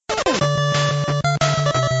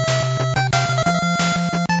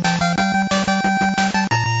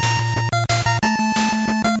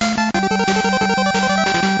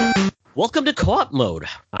Swap Mode.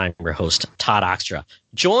 I'm your host, Todd Oxtra,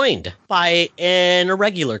 joined by an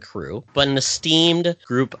irregular crew, but an esteemed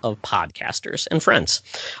group of podcasters and friends.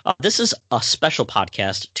 This is a special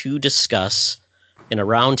podcast to discuss, in a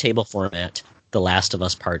roundtable format, The Last of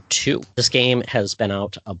Us Part 2. This game has been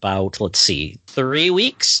out about, 3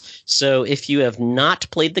 weeks. So if you have not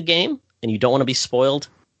played the game and you don't want to be spoiled,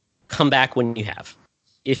 come back when you have.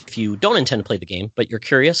 If you don't intend to play the game, but you're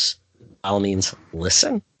curious, by all means,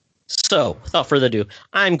 listen. So, without further ado,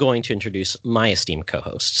 I'm going to introduce my esteemed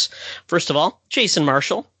co-hosts. First of all, Jason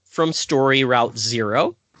Marshall from Story Route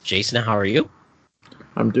Zero. Jason, how are you?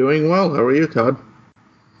 I'm doing well. How are you, Todd?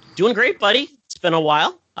 Doing great, buddy. It's been a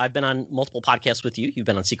while. I've been on multiple podcasts with you. You've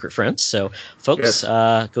been on Secret Friends. So, folks,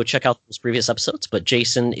 go check out those previous episodes. But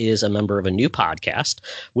Jason is a member of a new podcast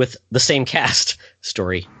with the same cast,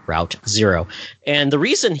 Story Route Zero. And the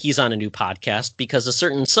reason he's on a new podcast, because a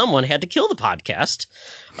certain someone had to kill the podcast.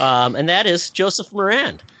 And that is Joseph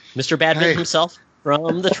Moran, Mr. Badman himself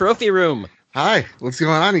from the Trophy Room. Hi, what's going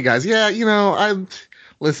on, you guys? Yeah,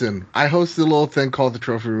 I host a little thing called the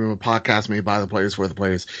Trophy Room, a podcast made by the players for the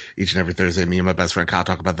players. Each and every Thursday, me and my best friend Kyle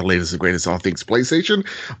talk about the latest and greatest all things PlayStation.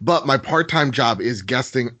 But my part-time job is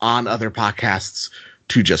guesting on other podcasts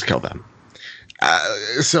to just kill them.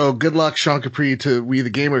 So good luck, Sean Capri, to We the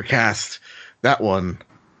Gamer Cast. That one,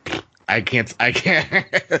 I can't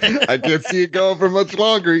see it going for much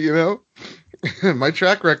longer. My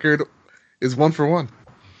track record is 1 for 1.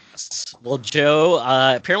 Well, Joe,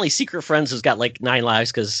 apparently Secret Friends has got 9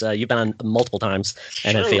 lives because you've been on multiple times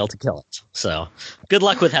and have failed to kill it. So good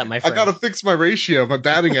luck with that, my friend. I got to fix my ratio. My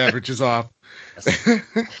batting average is off.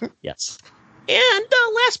 Yes. And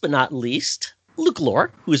last but not least, Luke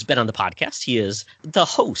Lore, who's been on the podcast. He is the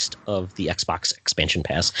host of the Xbox Expansion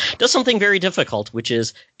Pass. Does something very difficult, which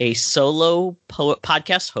is a solo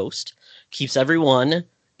podcast host, keeps everyone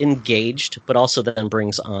engaged, but also then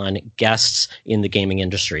brings on guests in the gaming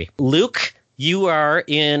industry. Luke, you are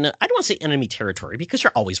in, I don't want to say enemy territory because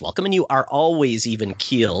you're always welcome and you are always even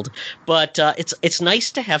keeled, but it's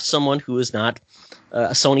nice to have someone who is not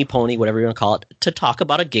a Sony pony, whatever you want to call it, to talk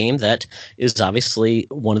about a game that is obviously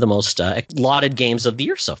one of the most lauded games of the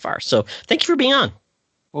year so far. So thank you for being on.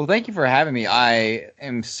 Well, thank you for having me. I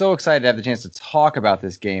am so excited to have the chance to talk about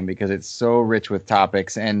this game because it's so rich with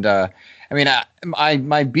topics. And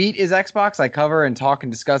my beat is Xbox. I cover and talk and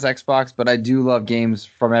discuss Xbox, but I do love games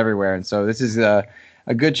from everywhere. And so this is a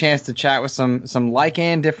good chance to chat with some like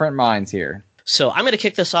and different minds here. So I'm going to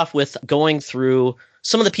kick this off with going through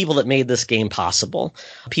some of the people that made this game possible.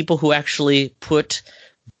 People who actually put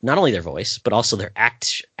not only their voice, but also their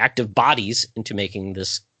active bodies into making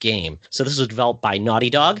this game. So this was developed by Naughty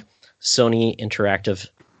Dog. Sony Interactive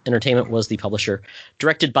Entertainment was the publisher.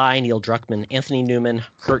 Directed by Neil Druckmann, Anthony Newman,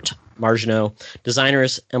 Kurt Margino.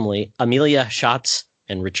 Designers Amelia Schatz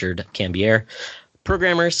and Richard Cambier.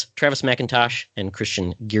 Programmers Travis McIntosh and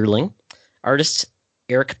Christian Geerling. Artists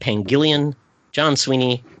Eric Pangilian, John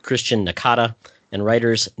Sweeney, Christian Nakata. And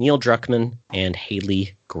writers Neil Druckmann and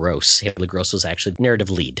Haley Gross. Haley Gross was actually the narrative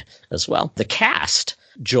lead as well. The cast,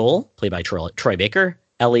 Joel, played by Troy Baker,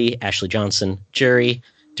 Ellie, Ashley Johnson, Jerry,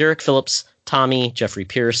 Derek Phillips, Tommy, Jeffrey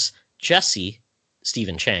Pierce, Jesse,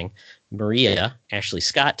 Stephen Chang, Maria, Ashley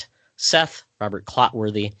Scott, Seth, Robert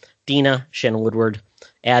Clotworthy, Dina, Shannon Woodward,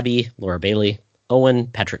 Abby, Laura Bailey, Owen,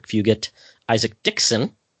 Patrick Fugit, Isaac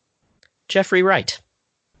Dixon, Jeffrey Wright.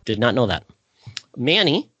 Did not know that.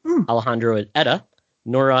 Manny, Alejandro Etta,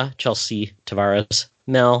 Nora, Chelsea Tavares,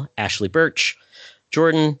 Mel, Ashley Birch,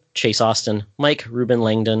 Jordan, Chase Austin, Mike, Ruben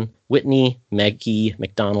Langdon, Whitney, Maggie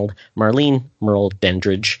McDonald, Marlene, Merle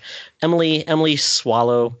Bendridge, Emily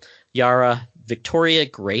Swallow, Yara, Victoria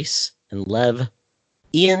Grace, and Lev,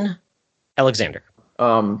 Ian Alexander.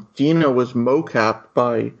 Dina was mocapped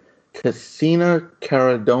by Cassina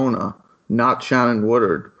Caradona, not Shannon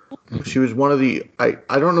Woodard. She was one of the, I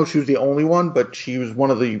don't know if she was the only one, but she was one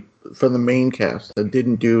of the, from the main cast that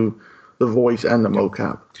didn't do the voice and the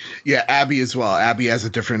mocap. Yeah, Abby as well. Abby has a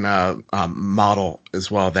different model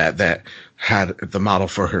as well that had the model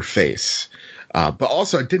for her face. But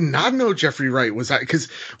also, I did not know Jeffrey Wright was that, because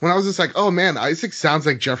when I was just like, oh man, Isaac sounds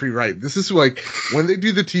like Jeffrey Wright. This is like, when they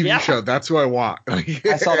do the TV show, that's who I want.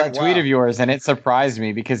 I saw that tweet of yours and it surprised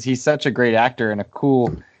me because he's such a great actor and a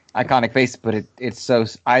cool, iconic face, but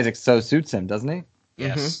Isaac so suits him, doesn't he?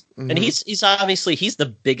 Yes. Mm-hmm. And he's obviously, he's the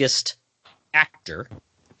biggest actor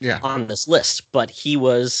on this list, but he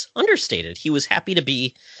was understated. He was happy to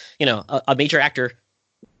be, a major actor,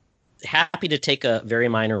 happy to take a very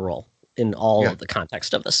minor role. in all of the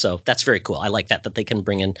context of this. So that's very cool. I like that they can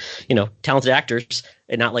bring in, talented actors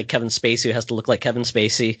and not like Kevin Spacey, who has to look like Kevin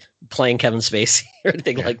Spacey playing Kevin Spacey or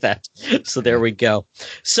anything like that. So there we go.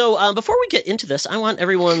 So before we get into this, I want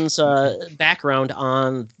everyone's background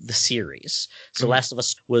on the series. So Last of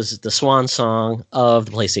Us was the swan song of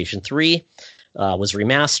the PlayStation 3. Was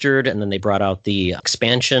remastered, and then they brought out the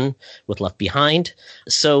expansion with Left Behind.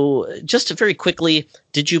 So just very quickly,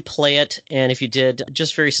 did you play it? And if you did,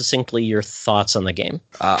 just very succinctly, your thoughts on the game.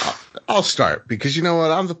 I'll start because you know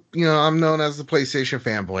what, I'm known as the PlayStation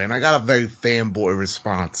fanboy, and I got a very fanboy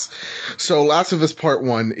response. So Last of Us Part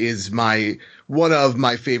 1 is one of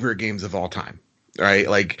my favorite games of all time. Right?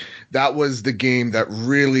 Like, that was the game that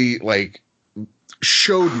really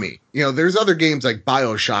showed me, there's other games like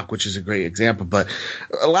BioShock, which is a great example, but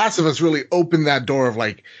Last of Us really opened that door of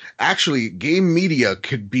actually game media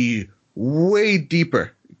could be way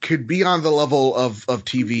deeper, could be on the level of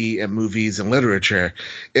TV and movies and literature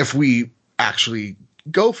if we actually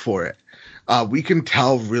go for it. We can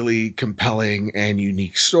tell really compelling and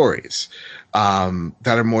unique stories that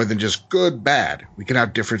are more than just good, bad. We can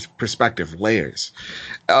have different perspective layers.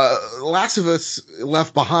 Last of Us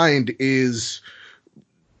Left Behind is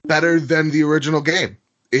better than the original game.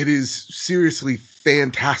 It is seriously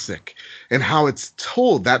fantastic. And how it's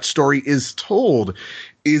told, that story is told,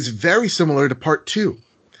 is very similar to Part 2.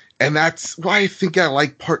 And that's why I think I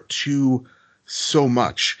like Part 2 so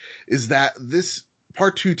much, is that this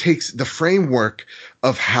Part 2 takes the framework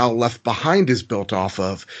of how Left Behind is built off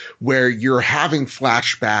of, where you're having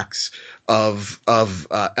flashbacks of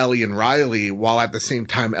Ellie and Riley, while at the same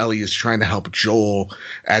time Ellie is trying to help Joel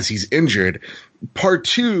as he's injured. Part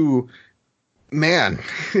 2, man,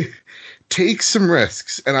 takes some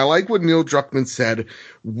risks. And I like what Neil Druckmann said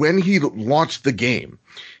when he launched the game.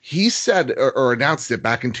 He said, or announced it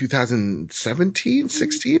back in 2017,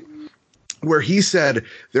 16, where he said,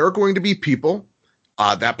 there are going to be people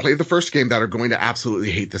that play the first game that are going to absolutely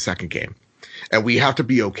hate the second game. And we have to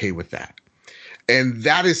be okay with that. And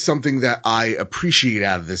that is something that I appreciate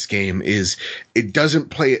out of this game, is it doesn't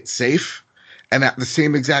play it safe, and at the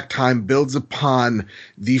same exact time builds upon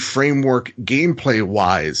the framework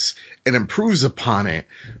gameplay-wise and improves upon it,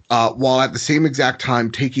 while at the same exact time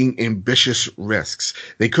taking ambitious risks.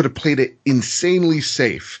 They could have played it insanely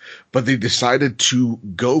safe, but they decided to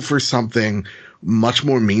go for something much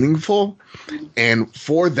more meaningful, and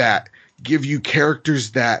for that, give you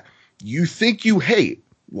characters that you think you hate,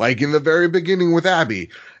 like in the very beginning with Abby,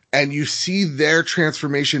 and you see their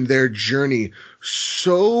transformation, their journey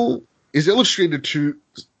is illustrated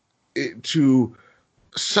to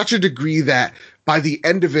such a degree that by the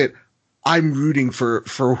end of it, I'm rooting for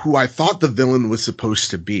who I thought the villain was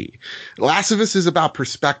supposed to be. Last of Us is about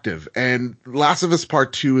perspective, and Last of Us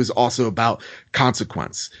Part 2 is also about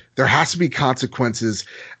consequence. There has to be consequences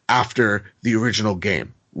after the original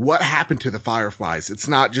game. What happened to the Fireflies? It's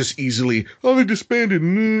not just easily, they disbanded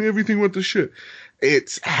and everything went to shit.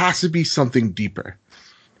 It has to be something deeper.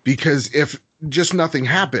 Because if just nothing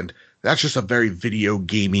happened, that's just a very video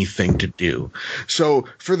gamey thing to do. So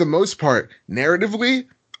for the most part, narratively,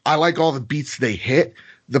 I like all the beats they hit.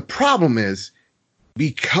 The problem is,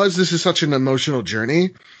 because this is such an emotional journey,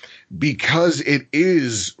 because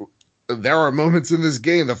there are moments in this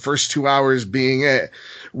game, the first 2 hours being it,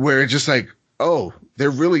 where it's just they're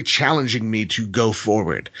really challenging me to go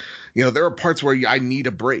forward. There are parts where I need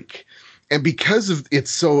a break. And because of it's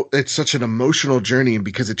such an emotional journey, and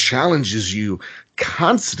because it challenges you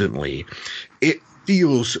constantly, it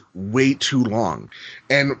feels way too long.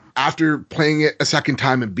 And after playing it a second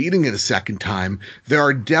time and beating it a second time, there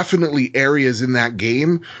are definitely areas in that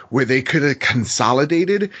game where they could have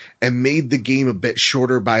consolidated and made the game a bit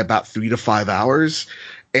shorter by about 3 to 5 hours.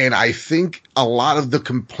 And I think a lot of the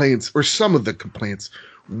complaints, or some of the complaints,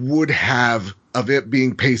 would have, of it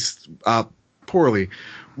being paced poorly,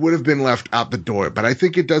 would have been left out the door. But I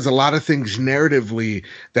think it does a lot of things narratively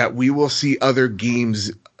that we will see other games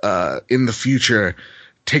in the future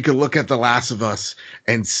take a look at The Last of Us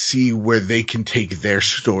and see where they can take their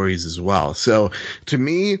stories as well. So to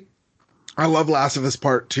me, I love Last of Us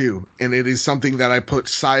Part 2, and it is something that I put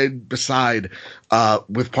side by side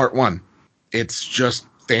with Part 1. It's just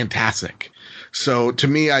fantastic. So to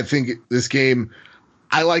me, I think this game,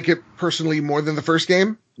 I like it personally more than the first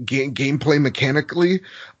game. Gameplay mechanically,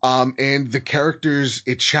 and the characters,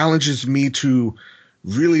 it challenges me to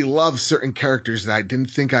really love certain characters that I didn't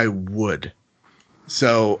think I would.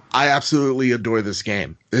 So I absolutely adore this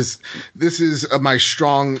game. This is my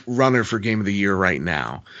strong runner for Game of the Year right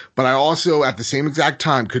now. But I also, at the same exact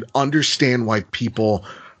time, could understand why people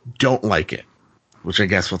don't like it. which I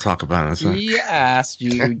guess we'll talk about in a second. He asked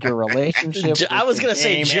you your relationship. I was going to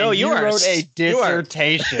say, Joe, you wrote a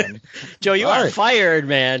dissertation. Joe, you are fired,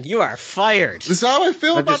 man. You are fired. This is how I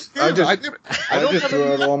feel about I don't just threw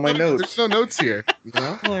out all my notes. There's no notes here. You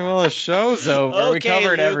know? Well, the show's over. Okay, we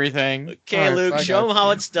covered Luke. everything. Okay, All right, Luke, I show got them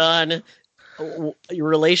how it's done. Your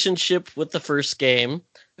relationship with the first game.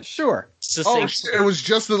 Sure. Succinct. It was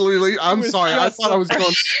just the Lily. I'm sorry. I thought I was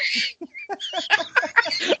going.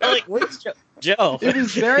 Like, where's Joe? It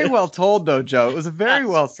was very well told, though, Joe. It was very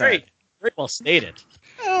well said. Very well stated.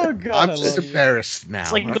 Oh God, I'm just embarrassed now.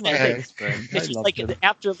 It's like, okay. It's just like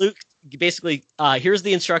after Luke, basically, here's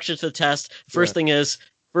the instructions for the test. First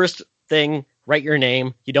thing, write your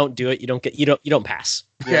name. You don't do it, you don't pass.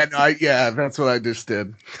 Yeah, that's what I just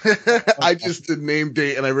did. I just did name,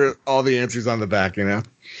 date, and I wrote all the answers on the back. You know.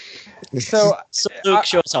 So Luke,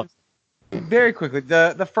 show us how. Very quickly,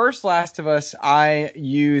 the first Last of Us I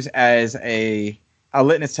use as a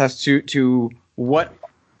litmus test to what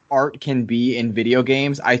art can be in video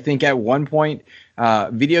games. I think at one point,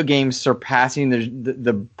 video games surpassing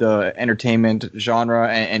the entertainment genre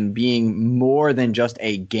and being more than just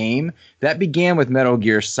a game, that began with Metal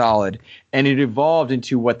Gear Solid, and it evolved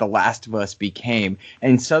into what The Last of Us became.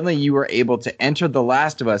 And suddenly you were able to enter The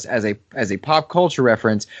Last of Us as a pop culture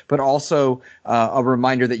reference, but also a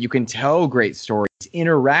reminder that you can tell great stories,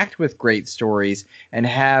 interact with great stories, and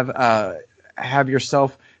have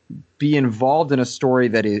yourself be involved in a story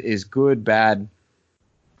that is good, bad,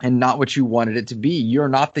 and not what you wanted it to be. You're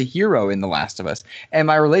not the hero in The Last of Us. And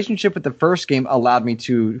my relationship with the first game allowed me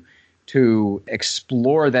to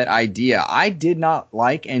explore that idea. I did not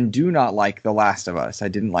like and do not like The Last of Us. I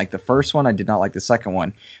didn't like the first one. I did not like the second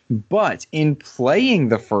one. But in playing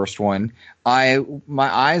the first one, my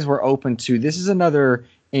eyes were open to, this is another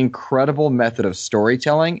incredible method of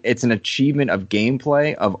storytelling. It's an achievement of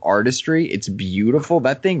gameplay, of artistry. It's beautiful.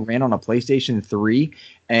 That thing ran on a PlayStation 3,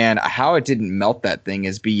 and how it didn't melt that thing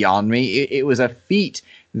is beyond me. It was a feat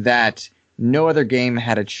that no other game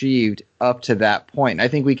had achieved up to that point. I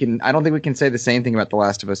don't think we can say the same thing about The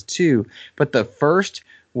Last of Us 2, but the first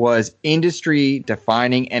was industry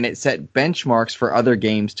defining, and it set benchmarks for other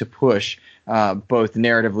games to push, both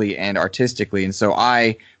narratively and artistically. And so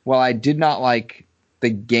while I did not like the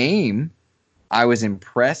game, I was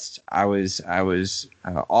impressed. I was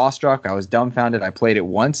awestruck. I was dumbfounded. I played it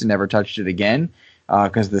once and never touched it again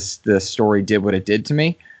because the story did what it did to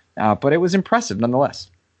me. But it was impressive nonetheless.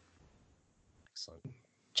 Excellent.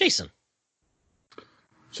 Jason.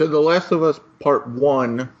 So The Last of Us Part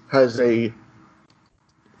 1 has a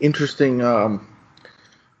interesting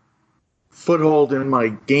foothold in my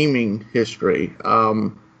gaming history.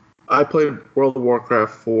 I played World of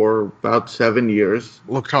Warcraft for about 7 years.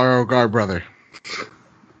 Loktar Ogar, brother.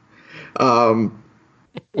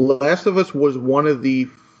 Last of Us was one of the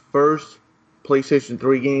first PlayStation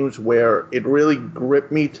 3 games where it really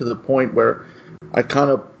gripped me to the point where I kind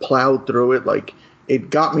of plowed through it. Like, it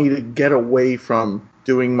got me to get away from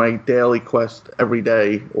doing my daily quest every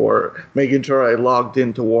day or making sure I logged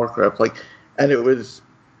into Warcraft. I don't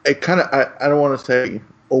want to say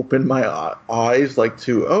opened my eyes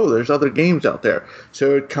to, there's other games out there.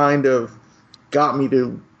 So it kind of got me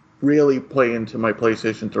to really play into my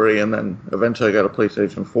PlayStation 3, and then eventually I got a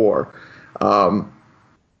PlayStation 4.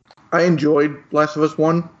 I enjoyed Last of Us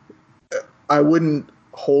 1. I wouldn't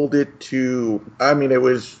hold it to, it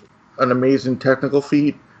was an amazing technical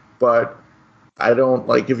feat, but I don't,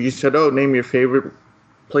 if you said, name your favorite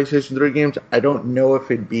PlayStation 3 games, I don't know if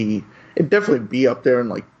it'd definitely be up there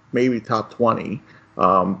in maybe top 20.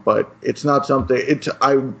 But it's not something.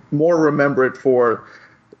 I more remember it for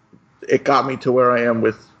it got me to where I am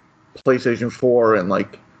with PlayStation 4 and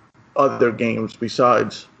other games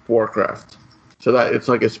besides Warcraft. So that it's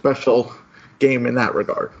a special game in that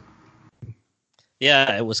regard.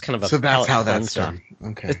 Yeah, it was kind of a. So that's how cleanser. that's done.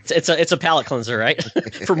 Okay. It's a palate cleanser, right?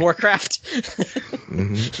 From Warcraft,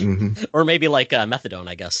 or maybe methadone,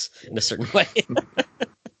 I guess, in a certain way.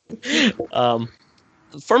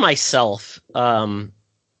 For myself,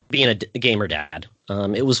 being a gamer dad,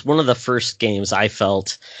 it was one of the first games I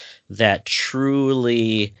felt that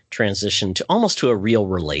truly transitioned to almost to a real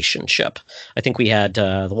relationship. I think we had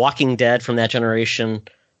The Walking Dead from that generation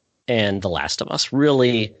and The Last of Us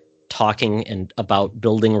really talking and about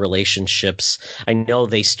building relationships. I know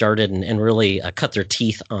they started and really cut their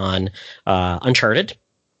teeth on Uncharted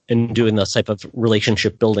and doing this type of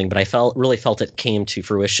relationship building, but I really felt it came to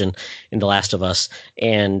fruition in The Last of Us.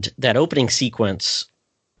 And that opening sequence,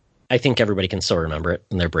 I think everybody can still remember it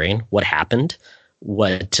in their brain. What happened,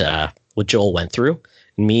 what Joel went through,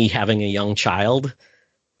 me having a young child,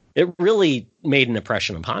 it really made an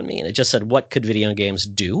impression upon me. And it just said, what could video games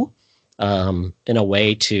do in a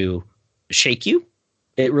way to shake you?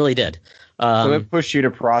 It really did. So it pushed you to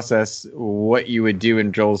process what you would do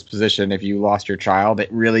in Joel's position if you lost your child.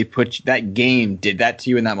 It really that game did that to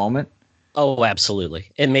you in that moment? Oh, absolutely.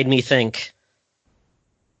 It made me think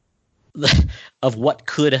of what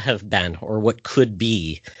could have been or what could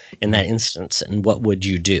be in that instance, and what would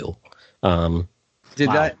you do? Did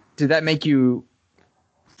that make you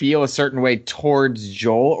feel a certain way towards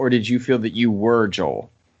Joel, or did you feel that you were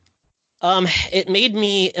Joel? It made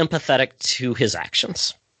me empathetic to his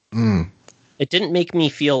actions. It didn't make me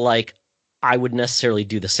feel like I would necessarily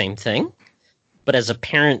do the same thing, but as a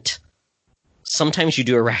parent, sometimes you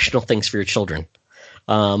do irrational things for your children.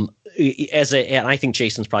 And I think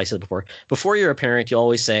Jason's probably said before you're a parent, you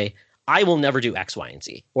always say, I will never do X, Y, and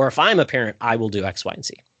Z. Or if I'm a parent, I will do X, Y, and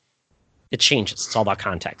Z. It changes. It's all about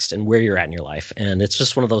context and where you're at in your life. And it's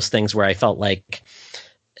just one of those things where I felt like,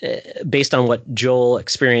 based on what Joel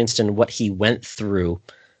experienced and what he went through,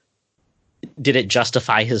 did it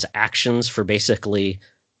justify his actions for basically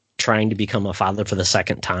trying to become a father for the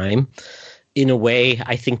second time? In a way,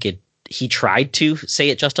 I think he tried to say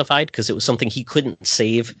it justified, because it was something he couldn't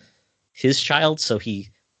save his child. So he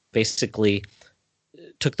basically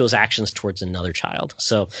took those actions towards another child.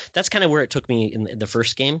 So that's kind of where it took me in the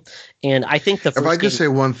first game. And I think if I could say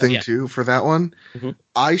one thing too for that one,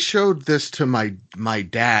 I showed this to my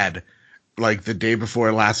dad like the day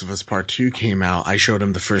before Last of Us Part 2 came out. I showed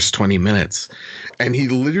him the first 20 minutes and he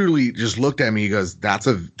literally just looked at me. He goes, that's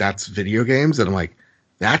video games. And I'm like,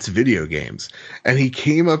 that's video games. And he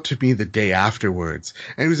came up to me the day afterwards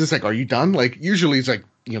and he was just like, are you done? Like, usually he's like,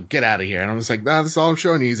 get out of here. And I was like, nah, that's all I'm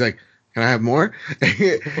showing you. He's like, can I have more?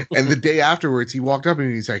 And the day afterwards, he walked up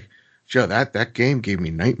and he's like, Joe, that game gave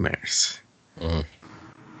me nightmares.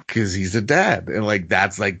 Because he's a dad. And like,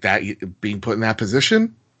 that's like that being put in that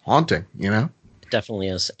position, haunting, Definitely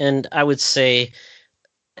is. And I would say,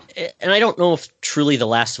 and I don't know if truly The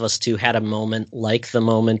Last of Us 2 had a moment like the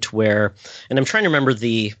moment where, and I'm trying to remember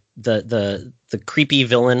the creepy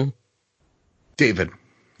villain. David.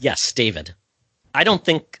 Yes, David. I don't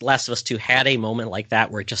think Last of Us 2 had a moment like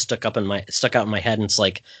that where it just stuck out in my head and it's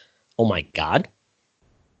like, oh my God.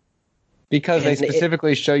 Because they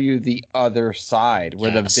specifically show you the other side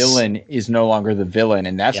where the villain is no longer the villain.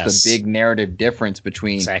 And that's the big narrative difference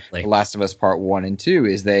between The Last of Us Part 1 and 2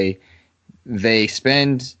 is they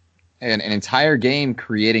spend an entire game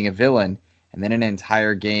creating a villain and then an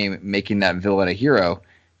entire game making that villain a hero.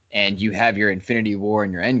 And you have your Infinity War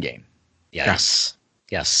and your Endgame. Yes.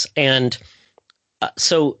 And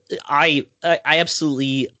so I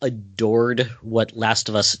absolutely adored what Last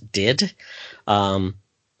of Us did.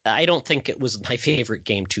 I don't think it was my favorite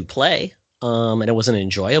game to play, and it wasn't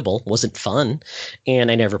enjoyable, wasn't fun,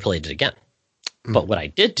 and I never played it again. But what I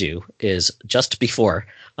did do is just before,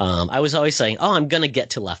 I was always saying, I'm going to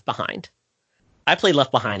get to Left Behind. I played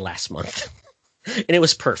Left Behind last month, and it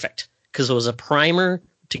was perfect because it was a primer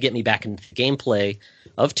to get me back into the gameplay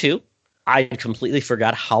of 2. I completely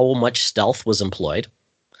forgot how much stealth was employed.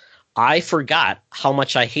 I forgot how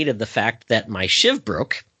much I hated the fact that my shiv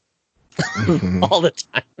broke all the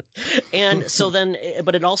time. And so then,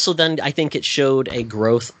 but it also then, I think it showed a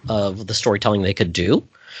growth of the storytelling they could do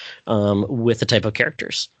with the type of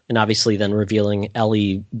characters. And obviously then revealing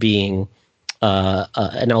Ellie being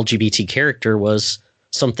an LGBT character was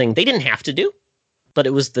something they didn't have to do, but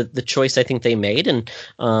it was the choice I think they made. And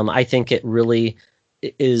I think it really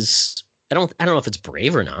is, I don't know if it's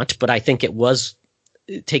brave or not, but I think it was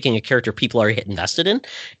taking a character people are invested in.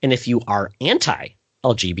 And if you are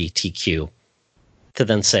anti-LGBTQ, to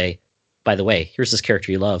then say, by the way, here's this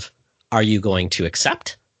character you love. Are you going to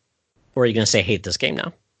accept? Or are you going to say, hate this game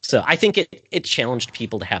now? So I think it challenged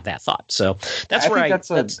people to have that thought. So that's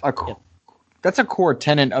that's a core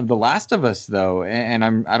tenet of The Last of Us, though.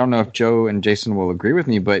 And I don't know if Joe and Jason will agree with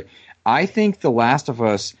me, but I think The Last of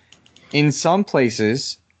Us, in some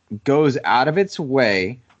places, goes out of its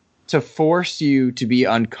way to force you to be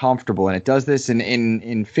uncomfortable. And it does this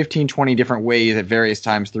in 15, 20 different ways at various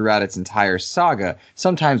times throughout its entire saga,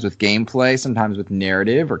 sometimes with gameplay, sometimes with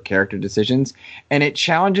narrative or character decisions. And it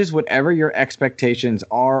challenges whatever your expectations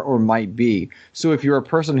are or might be. So if you're a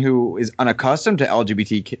person who is unaccustomed to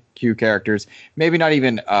LGBTQ characters, maybe not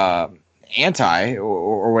even anti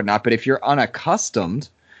or whatnot, but if you're unaccustomed,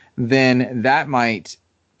 then that might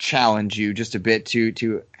challenge you just a bit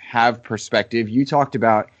to have perspective. You talked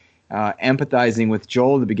about empathizing with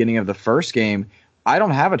Joel at the beginning of the first game. I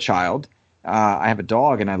don't have a child. I have a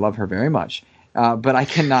dog, and I love her very much. But I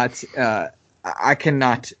cannot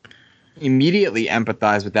immediately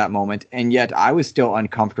empathize with that moment, and yet I was still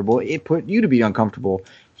uncomfortable. It put you to be uncomfortable.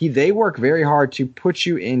 They work very hard to put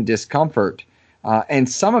you in discomfort, and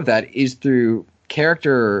some of that is through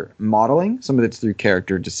character modeling, some of it's through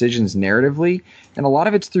character decisions narratively, and a lot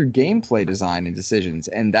of it's through gameplay design and decisions.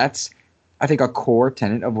 And that's, I think, a core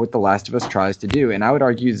tenet of what The Last of Us tries to do, and I would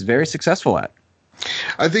argue is very successful at.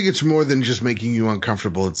 I think it's more than just making you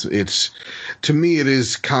uncomfortable. It's to me, it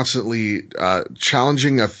is constantly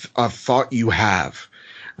challenging a thought you have,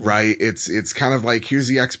 right? It's kind of like, here's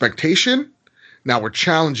the expectation. Now we're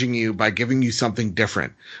challenging you by giving you something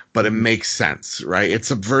different, but it makes sense, right? It's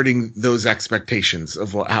subverting those expectations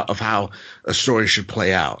of how a story should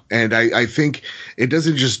play out. And I think it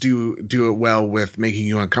doesn't just do it well with making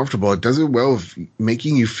you uncomfortable. It does it well with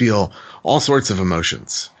making you feel all sorts of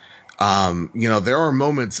emotions. There are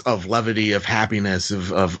moments of levity, of happiness,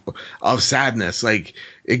 of sadness. Like,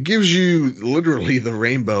 it gives you literally the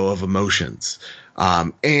rainbow of emotions.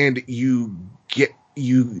 And you get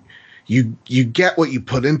what you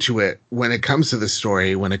put into it when it comes to the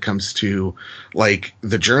story, when it comes to like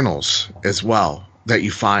the journals as well that you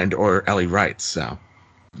find or Ellie writes. So,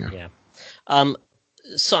 yeah.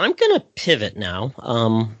 So I'm going to pivot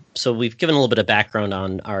now. So we've given a little bit of background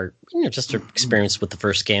on our, just our experience with the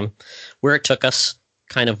first game, where it took us,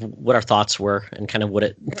 kind of what our thoughts were, and kind of what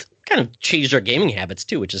it kind of changed our gaming habits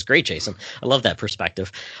too, which is great, Jason. I love that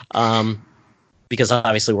perspective. Because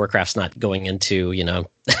obviously Warcraft's not going into,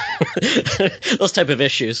 those type of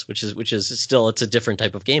issues, which is still, it's a different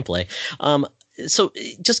type of gameplay. So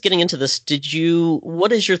just getting into this,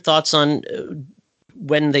 what is your thoughts on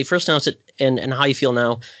when they first announced it and how you feel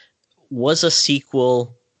now? Was a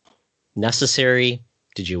sequel necessary?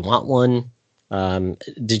 Did you want one?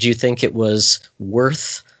 Did you think it was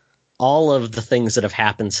worth all of the things that have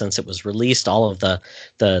happened since it was released, all of the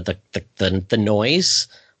noise?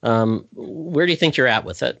 Where do you think you're at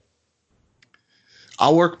with it?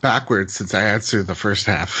 I'll work backwards since I answered the first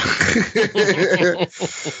half.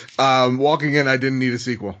 Walking in, I didn't need a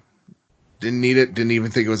sequel. Didn't need it. Didn't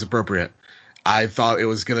even think it was appropriate. I thought it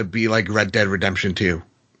was going to be like Red Dead Redemption 2,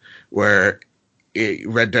 where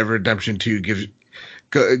Red Dead Redemption 2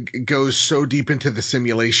 goes so deep into the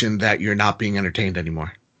simulation that you're not being entertained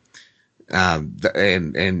anymore.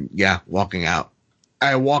 And yeah, walking out,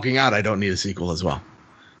 I don't need a sequel as well.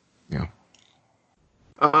 Yeah.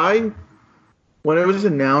 When it was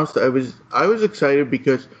announced, I was excited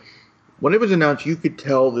because when it was announced, you could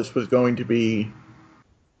tell this was going to be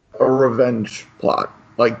a revenge plot.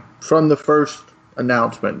 Like, from the first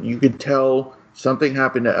announcement, you could tell something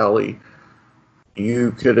happened to Ellie.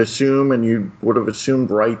 You could assume, and you would have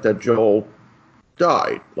assumed right, that Joel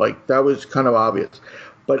died. Like, that was kind of obvious.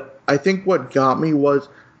 But I think what got me was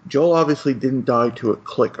Joel obviously didn't die to a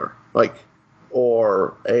clicker,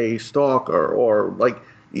 or a stalker, or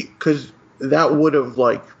because that would have it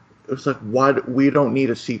was like, why we don't need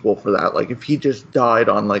a sequel for that. Like, if he just died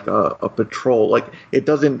on a patrol, it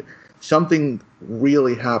doesn't, something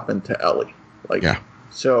really happened to Ellie. Yeah.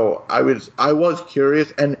 So I was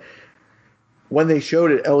curious, and when they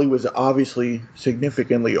showed it, Ellie was obviously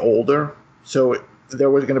significantly older, so there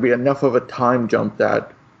was going to be enough of a time jump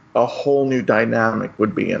that a whole new dynamic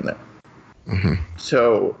would be in there. Mm-hmm.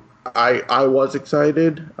 So I was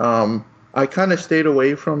excited. I kind of stayed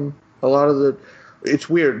away from a lot of it's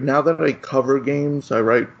weird. Now that I cover games, I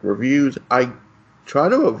write reviews, I try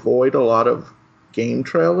to avoid a lot of game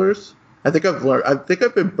trailers. I think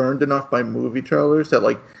I've been burned enough by movie trailers that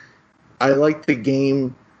I like the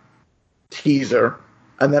game teaser,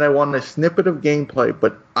 and then I want a snippet of gameplay,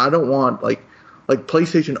 but I don't want like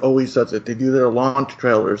PlayStation always does it. They do their launch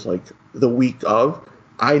trailers the week of.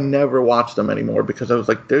 I never watch them anymore because I was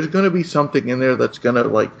like, there's going to be something in there that's going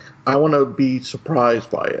to I want to be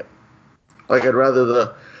surprised by it. I'd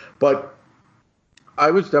rather but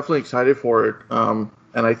I was definitely excited for it. And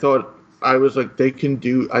I thought, I was like, they can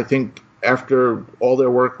do, I think after all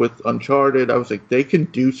their work with Uncharted, I was like, they can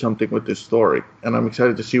do something with this story, and I'm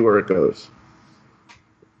excited to see where it goes.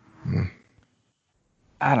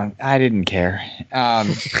 I didn't care. I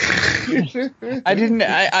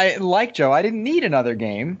like Joe. I didn't need another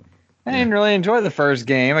game. I didn't really enjoy the first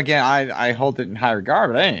game. Again, I hold it in high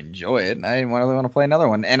regard, but I didn't enjoy it. I didn't really want to play another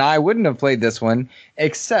one. And I wouldn't have played this one,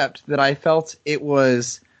 except that I felt it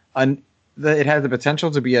was it had the potential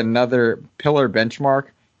to be another pillar benchmark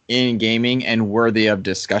in gaming and worthy of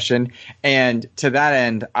discussion. And to that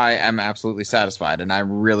end, I am absolutely satisfied. And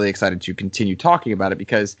I'm really excited to continue talking about it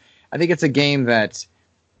because I think it's a game that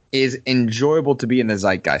is enjoyable to be in the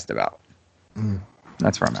zeitgeist about.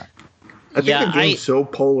 That's where I'm at. I think the game's so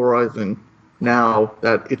polarizing now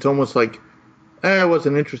that it's almost like I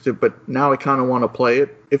wasn't interested, but now I kind of want to play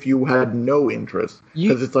it. If you had no interest,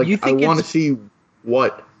 because it's like I want to see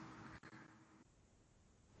what.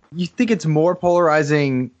 You think it's more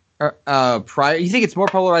polarizing prior? You think it's more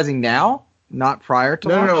polarizing now, not prior to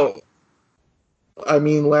launch? No. I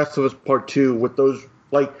mean, Last of Us Part 2 with those,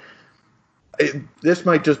 like, this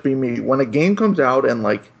might just be me. When a game comes out and,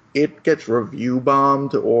 like, it gets review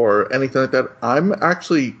bombed or anything like that, I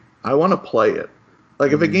want to play it.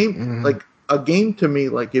 Like, if a game, like, a game to me,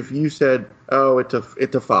 like, if you said, oh, it's a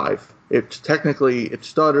 5. It's technically, it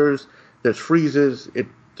stutters, there's freezes,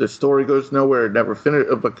 the story goes nowhere, it never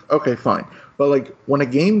finishes. Like, okay, fine. But, like, when a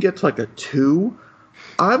game gets, like, a 2,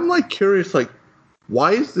 I'm, like, curious, like,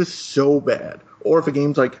 why is this so bad? Or if a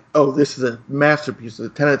game's like, oh, this is a masterpiece, it's a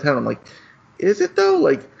 10 out of 10, I'm like, is it though?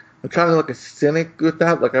 Like, I'm kind of like a cynic with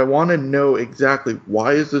that. Like, I want to know exactly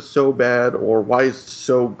why is this so bad or why is it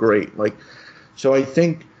so great? Like, so I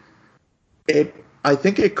think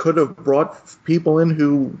it could have brought people in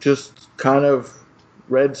who just kind of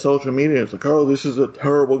read social media. It's like, oh, this is a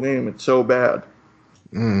terrible game. It's so bad.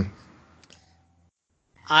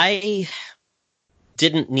 I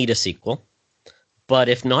didn't need a sequel, but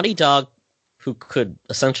if Naughty Dog, who could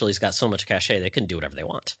essentially has got so much cachet, they can do whatever they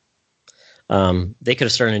want. They could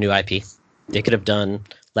have started a new IP. They could have done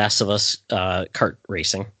Last of Us kart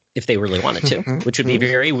racing if they really wanted to, which would be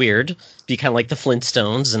very weird, be kind of like the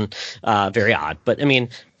Flintstones and very odd. But I mean,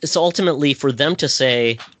 it's ultimately for them to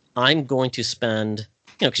say, I'm going to spend,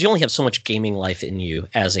 because you only have so much gaming life in you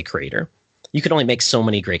as a creator. You can only make so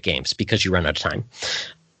many great games because you run out of time.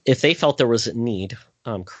 If they felt there was a need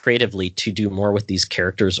creatively to do more with these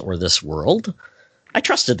characters or this world, I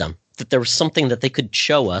trusted them that there was something that they could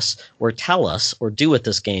show us or tell us or do with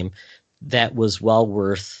this game that was well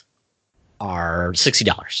worth our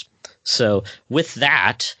 $60. So with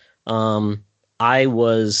that, I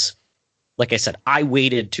was, like I said, I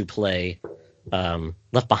waited to play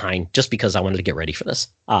Left Behind just because I wanted to get ready for this.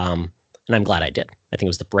 And I'm glad I did. I think it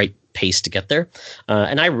was the right pace to get there.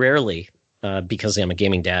 And I rarely, because I'm a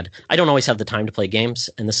gaming dad, I don't always have the time to play games,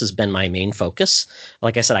 and this has been my main focus.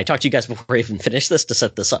 Like I said, I talked to you guys before I even finished this to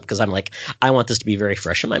set this up, because I'm like, I want this to be very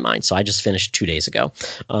fresh in my mind. So I just finished 2 days ago,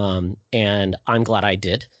 and I'm glad I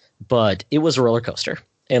did. But it was a roller coaster,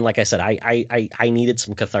 and like I said, I needed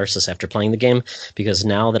some catharsis after playing the game, because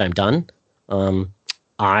now that I'm done,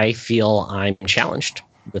 I feel I'm challenged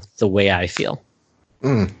with the way I feel.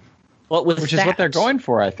 Well, which is what they're going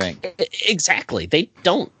for, I think. Exactly. They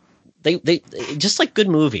just like good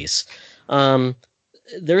movies.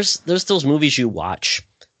 There's those movies you watch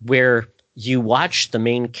where you watch the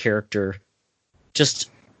main character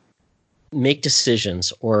just make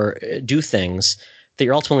decisions or do things that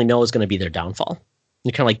you ultimately know is going to be their downfall.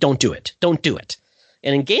 You're kind of like, don't do it.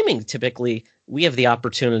 And in gaming, typically, we have the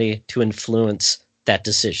opportunity to influence that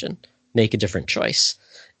decision, make a different choice.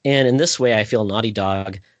 And in this way, I feel Naughty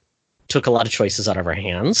Dog took a lot of choices out of our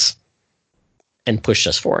hands and pushed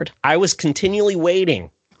us forward. I was continually waiting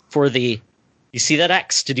for you see that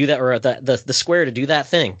X to do that, or the square to do that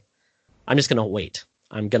thing. I'm just going to wait.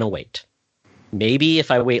 I'm going to wait. Maybe if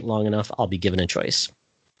I wait long enough, I'll be given a choice.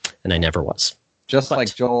 And I never was.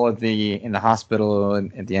 Like Joel in the hospital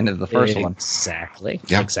at the end of the first one. Exactly.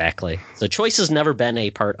 Yeah. Exactly. The choice has never been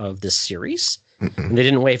a part of this series, and they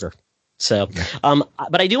didn't waver. So,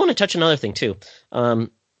 but I do want to touch another thing too.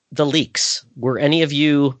 The leaks. Were any of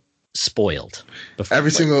you spoiled?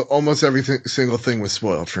 Almost every single thing was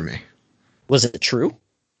spoiled for me. Was it true,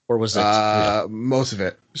 or was it most of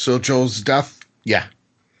it? So Joel's death, yeah.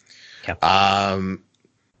 Okay.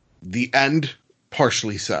 The end,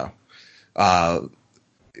 partially so.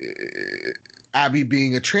 Abby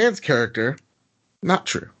being a trans character, not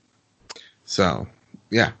true. So,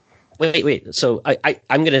 yeah. Wait. So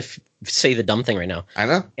I'm gonna say the dumb thing right now. I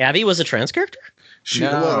know. Abby was a trans character?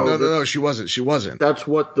 No, she wasn't. She wasn't. That's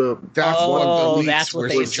what the that's what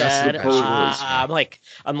they said. Supposedly.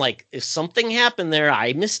 I'm like, if something happened there,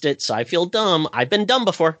 I missed it, so I feel dumb. I've been dumb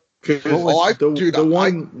before. There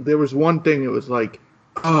was one thing. It was like,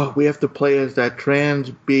 oh, we have to play as that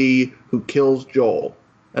trans bee who kills Joel,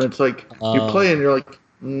 and it's like you play and you're like,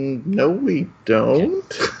 no, we don't.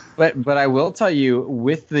 But I will tell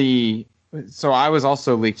you, so I was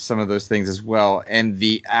also leaked some of those things as well, and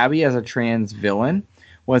the Abby as a trans villain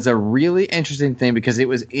was a really interesting thing because it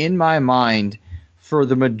was in my mind for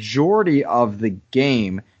the majority of the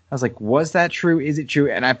game. I was like, was that true? Is it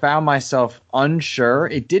true? And I found myself unsure.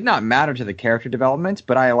 It did not matter to the character development,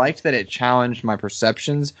 but I liked that it challenged my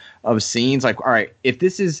perceptions of scenes. Like, all right, if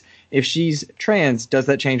she's trans, does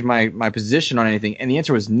that change my position on anything? And the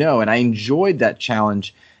answer was no, and I enjoyed that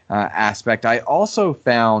challenge aspect. I also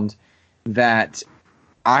found that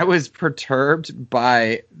I was perturbed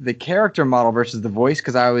by the character model versus the voice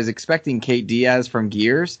because I was expecting Kate Diaz from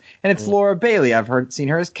Gears, and it's Laura Bailey. I've seen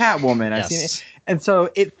her as Catwoman. I've seen it, and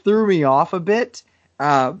so it threw me off a bit.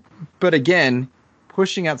 But again,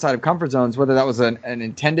 pushing outside of comfort zones, whether that was an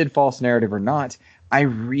intended false narrative or not, I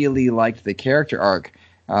really liked the character arc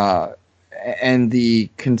and the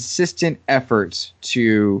consistent efforts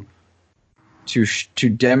to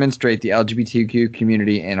demonstrate the LGBTQ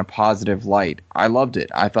community in a positive light. I loved it.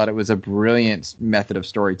 I thought it was a brilliant method of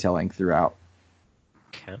storytelling throughout.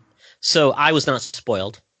 Okay. So I was not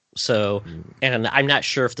spoiled. So, and I'm not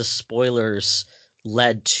sure if the spoilers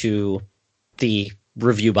led to the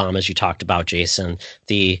review bomb, as you talked about, Jason,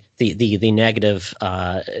 the negative,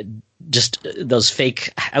 just those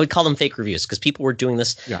fake, I would call them fake reviews, because people were doing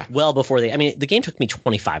this well before the game took me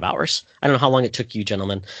 25 hours. I don't know how long it took you,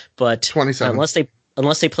 gentlemen, but 27.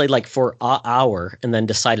 Unless they played like for an hour and then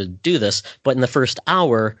decided to do this. But in the first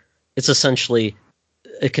hour, it's essentially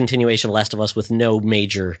a continuation of Last of Us with no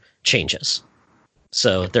major changes.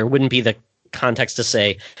 So there wouldn't be the context to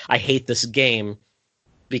say, I hate this game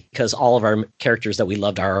because all of our characters that we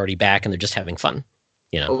loved are already back and they're just having fun.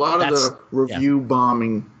 You know, a lot of the review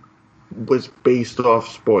bombing was based off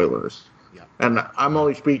spoilers. Yeah. And I'm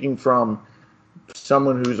only speaking from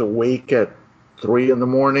someone who's awake at 3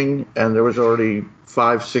 a.m. and there was already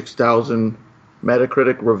 6,000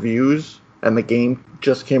 Metacritic reviews and the game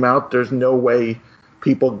just came out. There's no way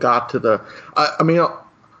people got to the... I mean,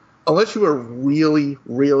 unless you were really,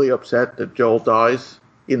 really upset that Joel dies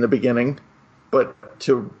in the beginning, but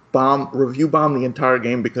to review bomb the entire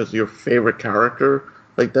game because of your favorite character,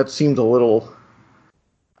 like, that seems a little...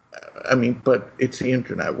 I mean, but it's the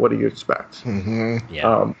internet. What do you expect? Mm-hmm.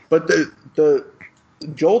 Yeah. But the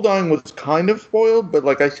Joel dying was kind of spoiled, but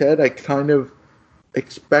like I said, I kind of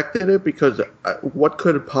expected it because what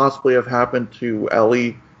could possibly have happened to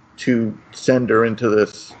Ellie to send her into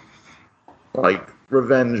this, like,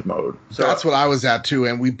 revenge mode? So that's what I was at too,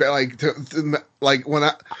 and we like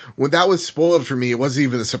when that was spoiled for me, it wasn't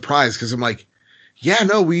even a surprise because I'm like, yeah,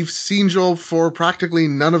 no, we've seen Joel for practically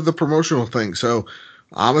none of the promotional things, so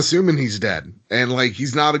I'm assuming he's dead and like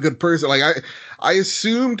he's not a good person. Like I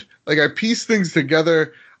assumed, like I pieced things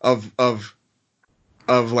together of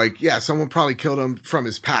like, yeah, someone probably killed him from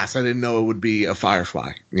his past. I didn't know it would be a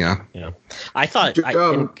Firefly. Yeah. I thought.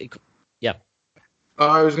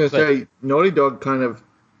 I was going to say, Naughty Dog kind of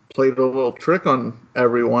played a little trick on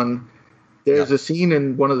everyone. There's a scene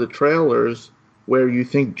in one of the trailers where you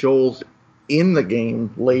think Joel's in the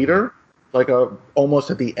game later, like almost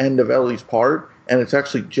at the end of Ellie's part, and it's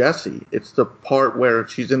actually Jesse. It's the part where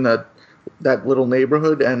she's in that little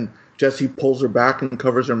neighborhood, and Jesse pulls her back and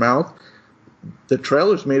covers her mouth. The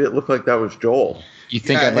trailers made it look like that was Joel. You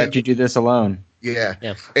think I'd let you do this alone? Yeah.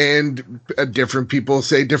 And different people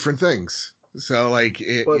say different things. So, like,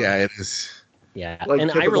 it is. Yeah, like,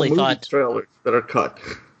 and I really thought trailers that are cut.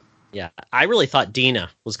 Yeah, I really thought Dina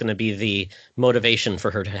was going to be the motivation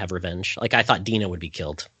for her to have revenge. Like, I thought Dina would be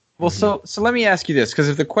killed. Well, so let me ask you this, because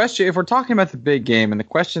if we're talking about the big game and the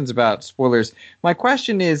question's about spoilers, my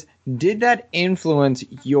question is, did that influence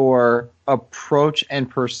your approach and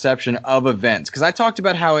perception of events? Because I talked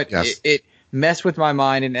about how it messed with my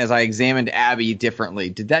mind, and as I examined Abby differently,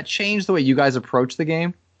 did that change the way you guys approach the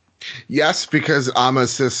game? Yes, because I'm a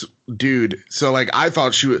cis dude. So, like, I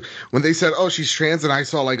thought when they said, oh, she's trans, and I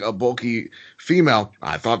saw, like, a bulky female,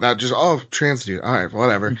 I thought that just, oh, trans dude. All right,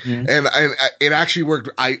 whatever. Mm-hmm. And it actually worked.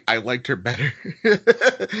 I liked her better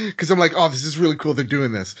because I'm like, oh, this is really cool. They're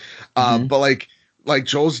doing this. But, like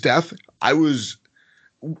Joel's death, I was,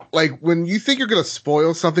 like, when you think you're going to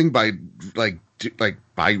spoil something by,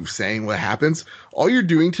 by saying what happens, all you're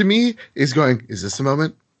doing to me is going, is this a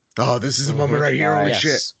moment? Oh, this is a moment right here. Holy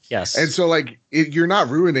shit. Yes. And so, like, you're not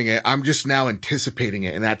ruining it. I'm just now anticipating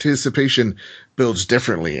it. And anticipation builds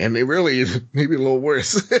differently. And it really is maybe a little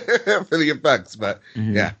worse for the effects. But,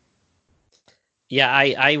 yeah. Yeah,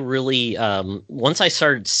 I really, once I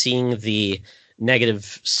started seeing the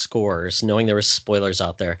negative scores, knowing there were spoilers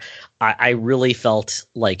out there, I really felt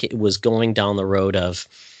like it was going down the road of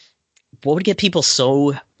what would get people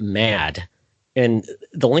so mad. And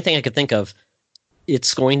the only thing I could think of,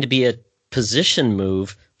 it's going to be a position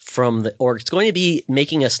move or it's going to be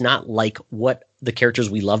making us not like what the characters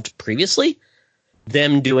we loved previously,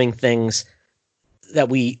 them doing things that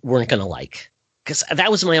we weren't going to like. Because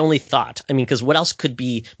that was my only thought. I mean, because what else could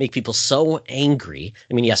make people so angry?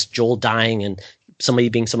 I mean, yes, Joel dying and somebody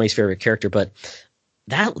being somebody's favorite character, but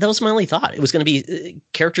that was my only thought. It was going to be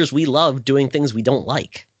characters we love doing things we don't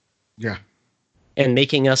like. Yeah. and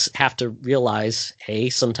making us have to realize, hey,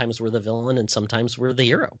 sometimes we're the villain and sometimes we're the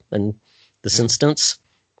hero. And this instance,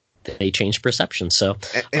 they change perception. So,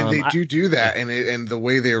 and they do that, and the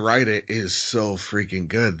way they write it is so freaking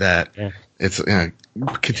good that it's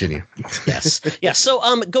continue. Yes, yeah.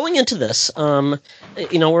 So, going into this,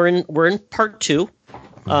 we're in part 2.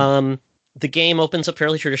 The game opens up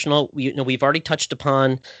fairly traditional. We've already touched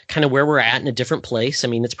upon kind of where we're at in a different place. I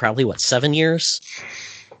mean, it's probably 7 years.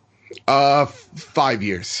 5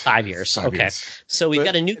 years. 5 years. Okay. Years. So we've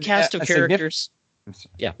got a new cast of characters.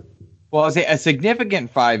 Yeah. Well, I'll say a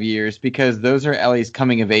significant 5 years because those are Ellie's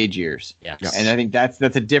coming of age years. Yeah. And I think that's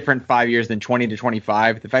a different 5 years than 20 to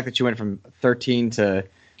 25. The fact that she went from 13 to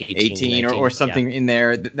 18 or something in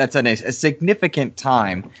there, that's a significant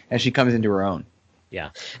time as she comes into her own. Yeah.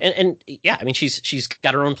 And yeah, I mean, she's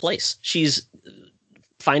got her own place. She's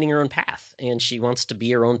finding her own path, and she wants to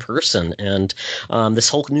be her own person. And this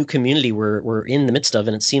whole new community we're in the midst of,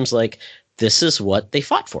 and it seems like this is what they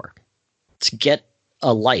fought for, to get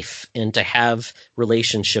a life and to have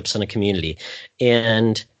relationships in a community.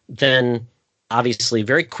 And then obviously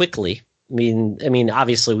very quickly, I mean,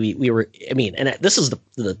 obviously we were, and this is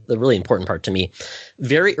the really important part to me.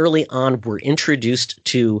 Very early on, we're introduced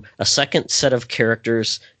to a second set of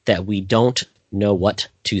characters that we don't know what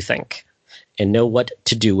to think and know what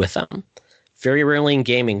to do with them. Very rarely in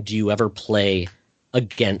gaming do you ever play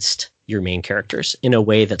against your main characters in a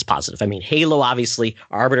way that's positive. I mean, Halo, obviously,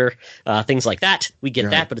 Arbiter, things like that. We get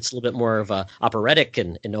that, but it's a little bit more of a operatic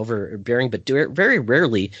and overbearing. But very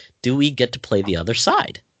rarely do we get to play the other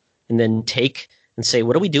side and then take and say,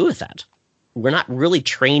 what do we do with that? We're not really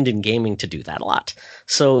trained in gaming to do that a lot.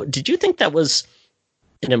 So did you think that was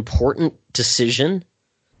an important decision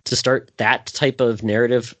to start that type of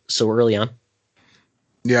narrative so early on?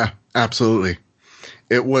 Yeah, absolutely.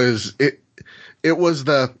 It was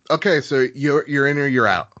the okay. So you're in or you're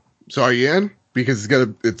out. So are you in? Because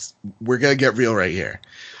we're gonna get real right here,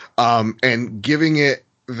 and giving it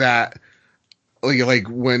that like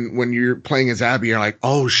when you're playing as Abby, you're like,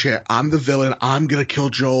 oh shit, I'm the villain. I'm gonna kill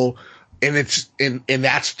Joel, and that's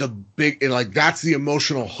the big that's the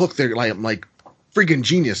emotional hook there. Like I'm like freaking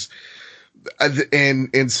genius,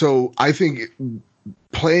 and so I think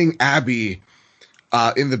playing Abby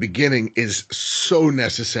in the beginning is so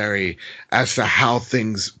necessary as to how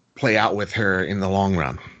things play out with her in the long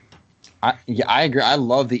run. I agree. I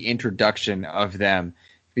love the introduction of them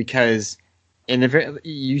because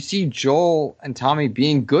you see Joel and Tommy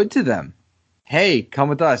being good to them. Hey, come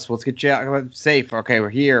with us. Let's get you out safe. Okay, we're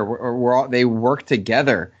here. They work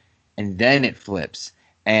together, and then it flips.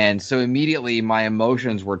 And so immediately my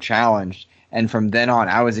emotions were challenged. And from then on,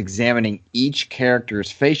 I was examining each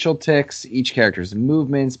character's facial tics, each character's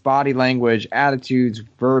movements, body language, attitudes,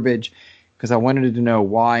 verbiage, because I wanted to know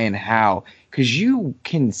why and how. Because you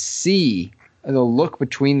can see the look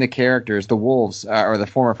between the characters, the wolves or the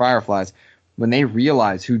former Fireflies, when they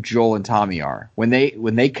realize who Joel and Tommy are. When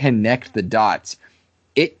they connect the dots,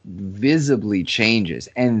 it visibly changes.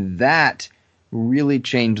 And that really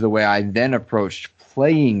changed the way I then approached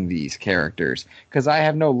playing these characters, because I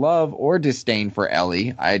have no love or disdain for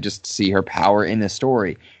Ellie. I just see her power in the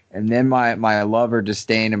story. And then my love or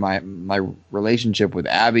disdain and my relationship with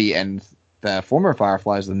Abby and the former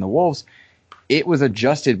Fireflies and the Wolves, it was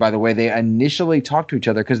adjusted by the way they initially talked to each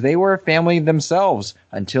other, because they were a family themselves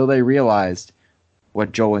until they realized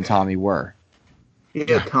what Joel and Tommy were.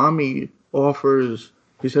 Yeah, Tommy offers.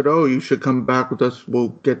 He said, "Oh, you should come back with us. We'll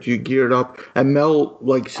get you geared up." And Mel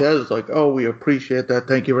says, "Oh, we appreciate that.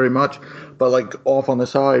 Thank you very much." But off on the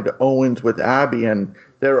side, Owen's with Abby, and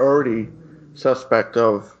they're already suspect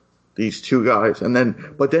of these two guys.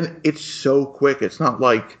 But then it's so quick. It's not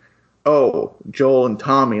like, oh, Joel and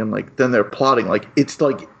Tommy, and then they're plotting. It's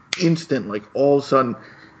instant. All of a sudden,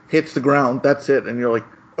 hits the ground. That's it, and you're like,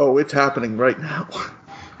 oh, it's happening right now.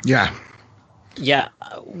 Yeah. Yeah,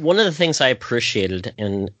 one of the things I appreciated,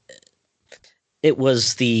 and it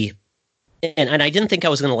was and I didn't think I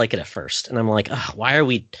was going to like it at first. And I'm like, oh, why are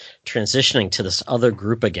we transitioning to this other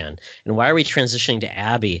group again? And why are we transitioning to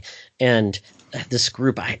Abby? And this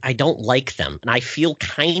group, I don't like them. And I feel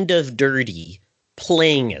kind of dirty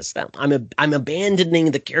playing as them. I'm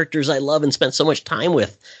abandoning the characters I love and spent so much time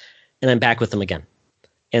with, and I'm back with them again.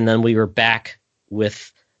 And then we were back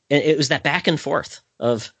with, and it was that back and forth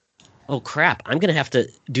of, oh crap, I'm going to have to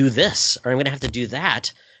do this or I'm going to have to do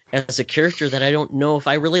that as a character that I don't know if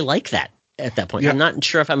I really like that at that point. Yeah. I'm not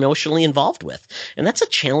sure if I'm emotionally involved with. And that's a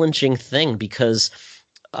challenging thing because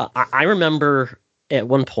I remember at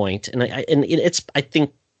one point, I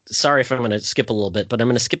think, sorry if I'm going to skip a little bit, but I'm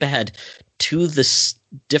going to skip ahead to the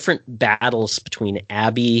different battles between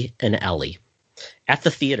Abby and Ellie. at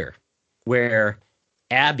the theater where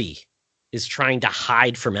Abby is trying to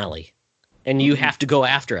hide from Ellie, and you have to go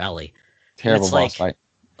after Ellie. Terrible it's boss fight.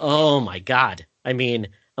 Oh my God. I mean,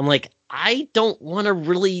 I'm like, I don't want to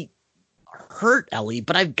really hurt Ellie,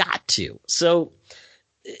 but I've got to. So,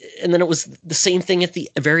 and then it was the same thing at the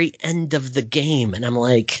very end of the game. And I'm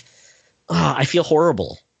like, oh, I feel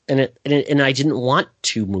horrible. And I didn't want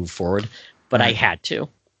to move forward, but I had to.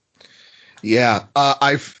 Yeah.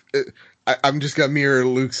 I'm just gonna mirror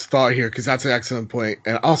Luke's thought here because that's an excellent point.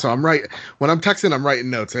 And also, I'm right when I'm texting, I'm writing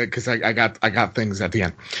notes because I got things at the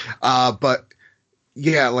end. But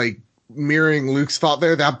yeah, like mirroring Luke's thought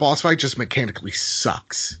there, that boss fight just mechanically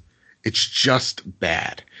sucks. It's just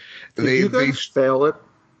bad. Did you guys fail it?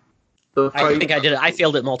 I think I did it. I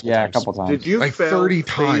failed it multiple times. Yeah, a couple times. Did you like fail 30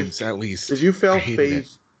 times at least? Did you fail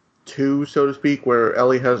phase 2, so to speak, where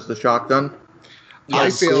Ellie has the shotgun?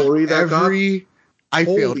 Yes. I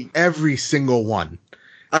failed every single one.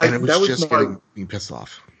 And it was just getting me pissed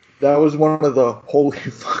off. That was one of the holy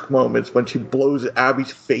fuck moments when she blows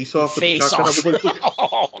Abby's face off. Face off.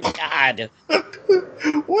 Oh, God.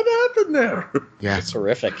 What happened there? Yeah. It's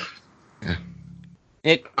horrific.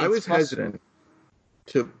 Yeah. I was hesitant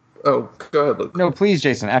to... Oh, go ahead, Luke. No, please,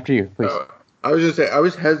 Jason, after you, please. I was just saying, I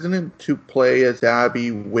was hesitant to play as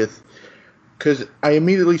Abby because I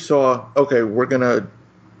immediately saw, okay, we're going to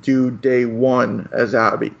do day 1 as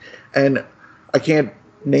Abby. And I can't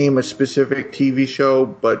name a specific TV show,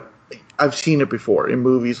 but I've seen it before in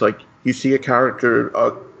movies. Like, you see a character,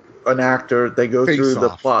 an actor, they go through the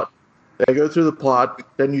plot. They go through the plot,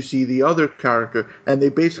 then you see the other character, and they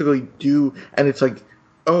basically do, and it's like,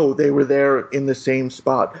 oh, they were there in the same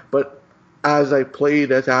spot. But as I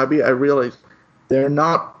played as Abby, I realized they're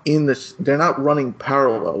not running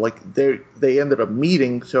parallel. Like they ended up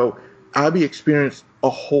meeting, so Abby experienced a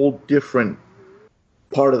whole different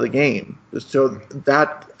part of the game. So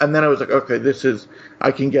that, and then I was like, okay,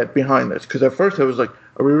 I can get behind this. Because at first I was like,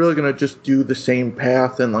 are we really going to just do the same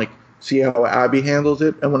path and like see how Abby handles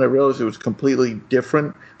it? And when I realized it was completely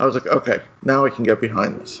different, I was like, okay, now I can get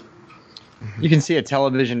behind this. You can see a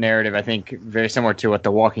television narrative, I think, very similar to what The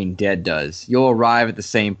Walking Dead does. You'll arrive at the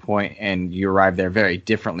same point, and you arrive there very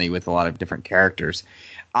differently with a lot of different characters.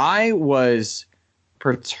 I was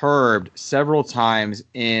perturbed several times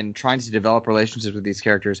in trying to develop relationships with these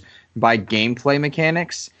characters by gameplay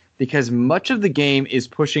mechanics, because much of the game is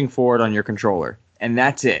pushing forward on your controller, and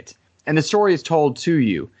that's it. And the story is told to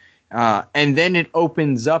you. And then it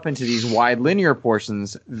opens up into these wide linear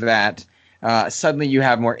portions that... suddenly you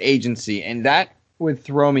have more agency, and that would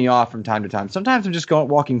throw me off from time to time. Sometimes I'm just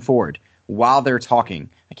walking forward while they're talking.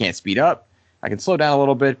 I can't speed up. I can slow down a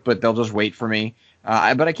little bit, but they'll just wait for me.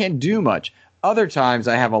 But I can't do much. Other times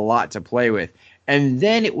I have a lot to play with. And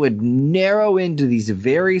then it would narrow into these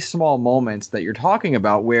very small moments that you're talking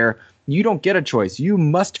about where you don't get a choice. You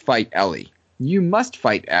must fight Ellie. You must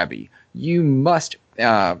fight Abby. You must,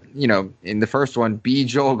 in the first one, be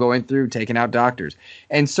Joel going through taking out doctors.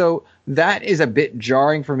 And so that is a bit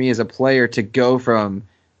jarring for me as a player to go from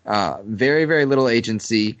very, very little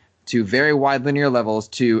agency to very wide linear levels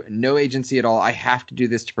to no agency at all. I have to do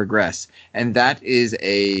this to progress. And that is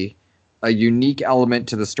a unique element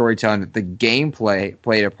to the storytelling that the gameplay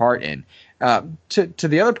played a part in. To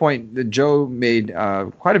the other point that Joe made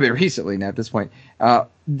quite a bit recently now at this point,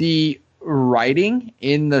 the writing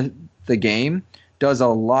in the game does a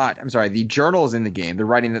lot. I'm sorry, the journals in the game, the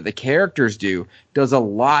writing that the characters do, does a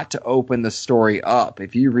lot to open the story up.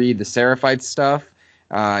 If you read the Seraphite stuff,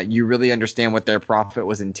 you really understand what their prophet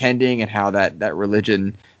was intending and how that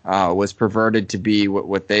religion was perverted to be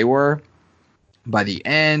what they were. By the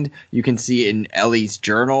end, you can see in Ellie's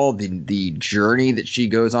journal the journey that she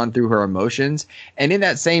goes on through her emotions. And in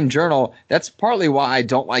that same journal, that's partly why I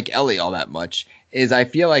don't like Ellie all that much, is I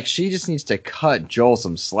feel like she just needs to cut Joel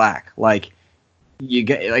some slack.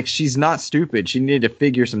 She's not stupid. She needed to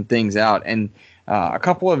figure some things out. And a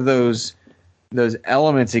couple of those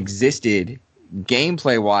elements existed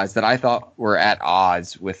gameplay-wise that I thought were at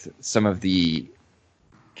odds with some of the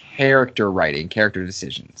character writing, character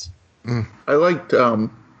decisions. I liked,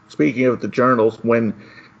 speaking of the journals, when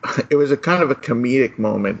it was a kind of a comedic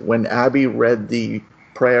moment when Abby read the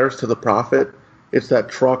prayers to the prophet. It's that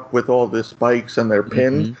truck with all the spikes and they're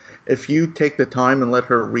pinned. Mm-hmm. If you take the time and let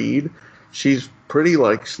her read, she's pretty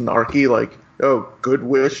snarky, oh, good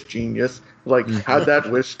wish, genius. How'd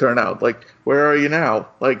that wish turn out? Where are you now?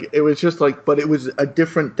 It was just but it was a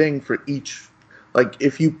different thing for each.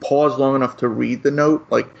 If you pause long enough to read the note,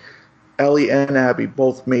 Ellie and Abby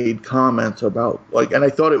both made comments about and I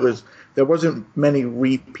thought there wasn't many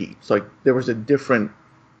repeats. There was a different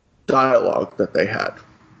dialogue that they had.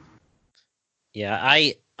 Yeah,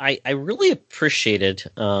 I really appreciated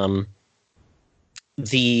the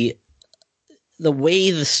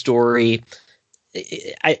way the story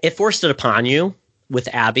it forced it upon you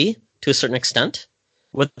with Abby to a certain extent,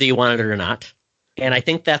 whether you wanted it or not. And I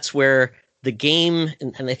think that's where the game,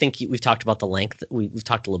 and I think we've talked about the length. We've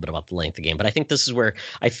talked a little bit about the length of the game, but I think this is where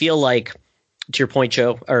I feel like, to your point,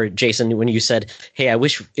 Joe or Jason, when you said, "Hey, I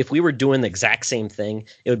wish if we were doing the exact same thing,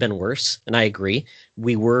 it would have been worse." And I agree.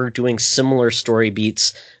 We were doing similar story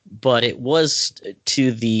beats, but it was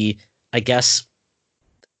to the, I guess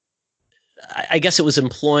it was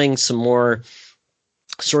employing some more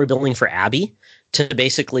story building for Abby to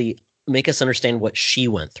basically make us understand what she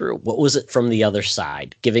went through. What was it from the other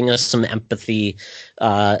side? Giving us some empathy,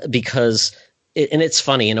 because and it's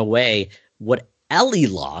funny in a way, what Ellie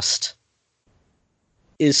lost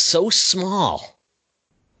is so small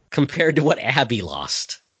compared to what Abby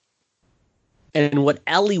lost. And what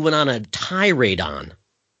Ellie went on a tirade on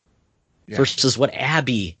versus what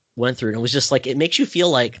Abby went through. And it was just like, it makes you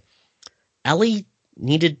feel like Ellie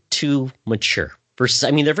needed to mature versus,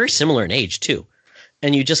 I mean, they're very similar in age too.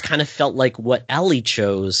 And you just kind of felt like what Ellie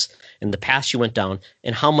chose in the path she went down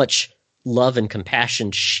and how much love and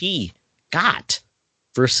compassion she got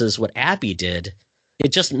versus what Abby did. It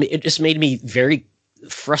just made me very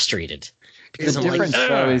frustrated. Because the difference,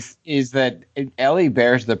 though, is that Ellie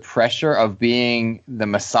bears the pressure of being the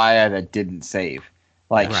Messiah that didn't save.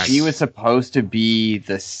 Like, she was supposed to be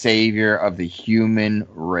the savior of the human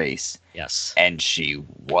race. Yes. And she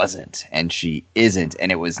wasn't, and she isn't,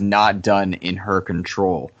 and it was not done in her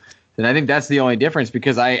control. And I think that's the only difference,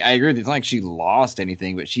 because I agree with you. It's not like she lost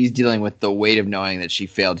anything, but she's dealing with the weight of knowing that she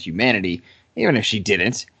failed humanity, even if she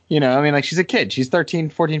didn't. You know, I mean, like, she's a kid. She's 13,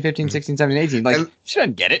 14, 15, 16, 17, 18. Like, she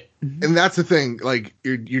doesn't get it. And that's the thing. Like,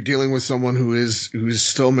 you're dealing with someone who's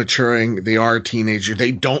still maturing. They are a teenager.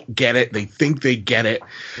 They don't get it. They think they get it.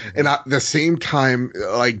 And at the same time,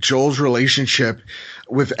 like, Joel's relationship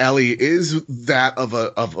with Ellie is that of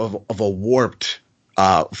a warped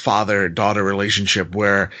father-daughter relationship,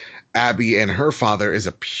 where Abby and her father is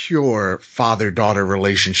a pure father-daughter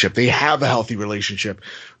relationship. They have a healthy relationship.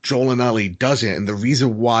 Joel and Ellie doesn't. And the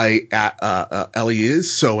reason why Ellie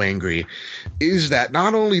is so angry is that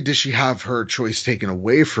not only does she have her choice taken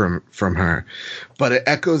away from her, but it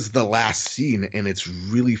echoes the last scene, and it's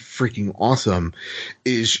really freaking awesome,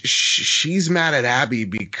 is she's mad at Abby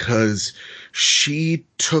because she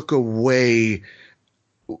took away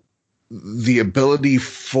the ability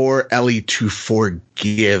for Ellie to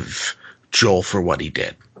forgive Joel for what he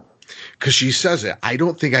did. Because she says it, I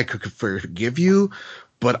don't think I could forgive you,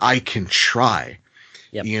 but I can try.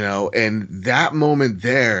 Yep. You know, and that moment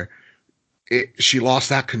there, she lost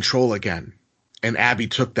that control again, and Abby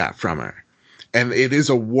took that from her. And it is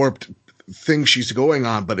a warped thing she's going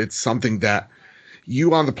on, but it's something that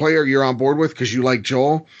you on the player, you're on board with because you like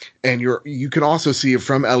Joel, and you can also see it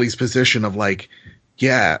from Ellie's position of like,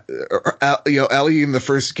 yeah, you know, Ellie in the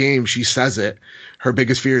first game, she says it. Her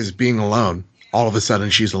biggest fear is being alone. All of a sudden,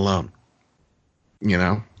 she's alone. You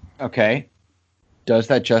know? Okay. Does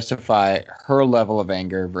that justify her level of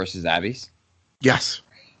anger versus Abby's? Yes.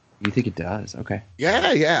 You think it does? Okay.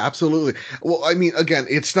 Yeah, absolutely. Well, I mean, again,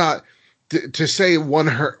 it's not to say one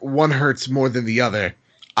hurts more than the other.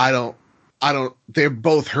 I don't. They're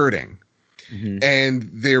both hurting, and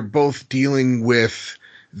they're both dealing with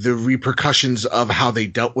the repercussions of how they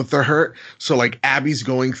dealt with the hurt. So, like, Abby's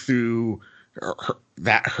going through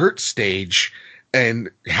that hurt stage and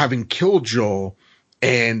having killed Joel,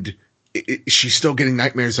 and she's still getting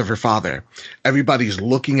nightmares of her father. Everybody's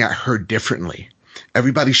looking at her differently.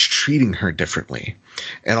 Everybody's treating her differently.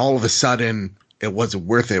 And all of a sudden, it wasn't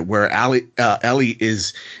worth it. Where Ellie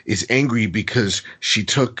is angry because she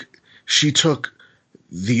took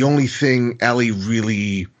the only thing Ellie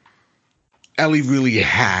really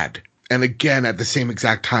had. And again, at the same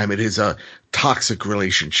exact time, it is a toxic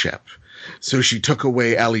relationship. So she took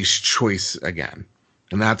away Ellie's choice again.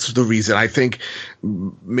 And that's the reason. I think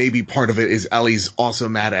maybe part of it is Ellie's also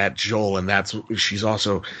mad at Joel, and she's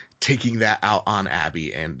also taking that out on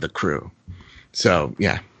Abby and the crew. So,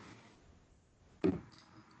 yeah.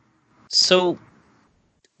 So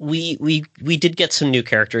we did get some new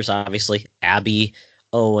characters, obviously. Abby,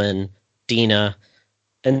 Owen, Dina,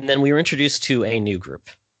 and then we were introduced to a new group,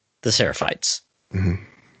 the Seraphites. Mm-hmm.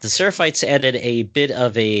 The Seraphites added a bit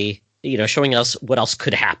of a, showing us what else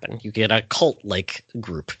could happen. You get a cult-like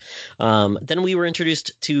group. Then we were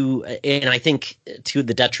introduced to, and I think to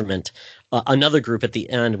the detriment, another group at the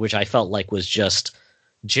end, which I felt like was just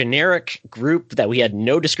generic group that we had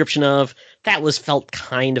no description of. That felt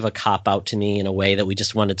kind of a cop-out to me in a way that we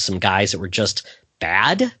just wanted some guys that were just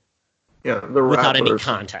bad. Yeah, the without any Rattlers.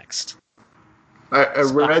 context. I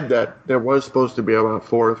read that there was supposed to be about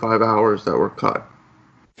 4 or 5 hours that were cut.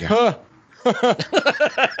 Huh.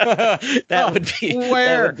 That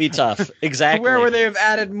would be tough. Exactly. Where would they have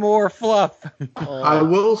added more fluff? I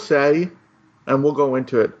will say, and we'll go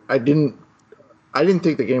into it. I didn't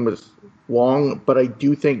think the game was long, but I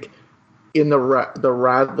do think in the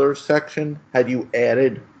Rattler section, had you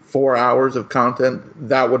added 4 hours of content,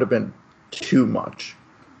 that would have been too much.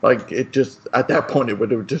 Like, it just, at that point, it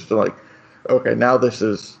would have just been like, okay, now this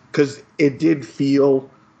is, because it did feel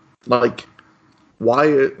like,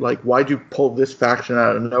 why'd you pull this faction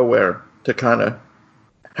out of nowhere to kind of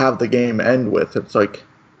have the game end with? It's like,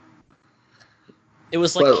 it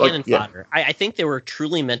was like cannon fodder. I think they were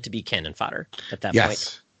truly meant to be cannon fodder at that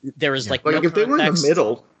point. There was like no if they were in the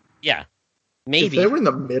middle, yeah, maybe if they were in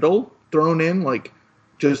the middle, thrown in like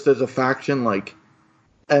just as a faction, like,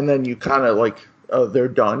 and then you kind of like, oh, they're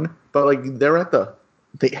done, but like they're at the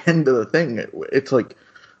end of the thing. It's like,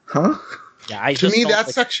 huh? Yeah, to me that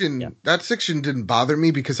section didn't bother me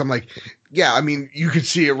because I'm like, yeah, I mean, you could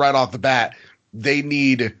see it right off the bat. They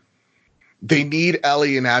need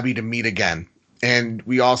Ellie and Abby to meet again, and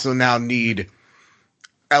we also now need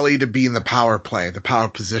Ellie to be in the power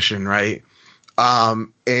position, right?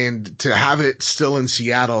 And to have it still in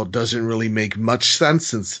Seattle doesn't really make much sense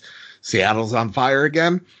since Seattle's on fire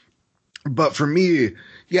again. But for me,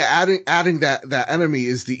 yeah, adding that enemy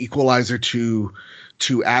is the equalizer to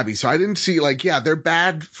Abby. So I didn't see like, yeah, they're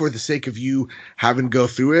bad for the sake of you having to go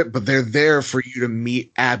through it, but they're there for you to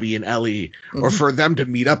meet Abby and Ellie, or for them to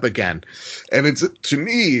meet up again. And it's, to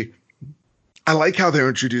me, I like how they're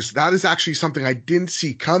introduced. That is actually something I didn't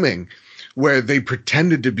see coming, where they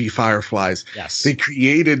pretended to be Fireflies. Yes. They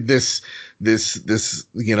created this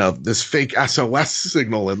fake SOS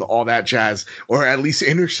signal and all that jazz, or at least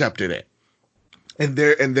intercepted it. And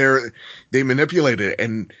they manipulated it,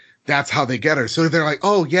 and that's how they get her. So they're like,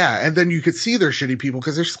 oh yeah, and then you could see they're shitty people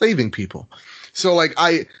because they're slaving people. So like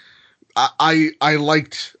I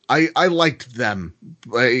liked them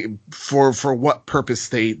for what purpose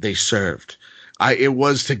they served. It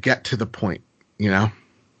was to get to the point, you know.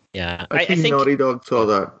 Yeah, I think Naughty Dog saw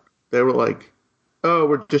that. They were like, oh,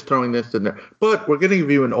 we're just throwing this in there, but we're going to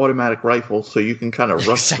give you an automatic rifle so you can kind of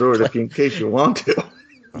rush through it in case you want to.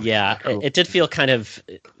 Yeah, it did feel kind of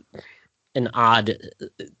an odd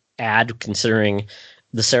ad, considering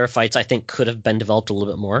the Seraphites, I think, could have been developed a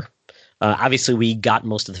little bit more. Obviously, we got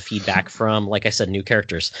most of the feedback from, like I said, new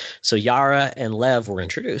characters. So Yara and Lev were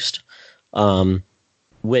introduced,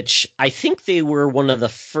 which I think they were one of the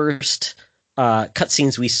first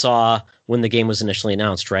cutscenes we saw when the game was initially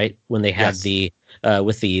announced, right? When they had the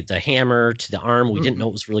with the hammer to the arm, we didn't know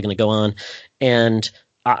what was really going to go on. And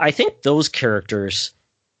I think those characters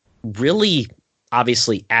really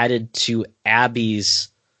obviously added to Abby's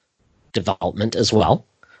development as well.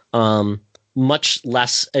 Much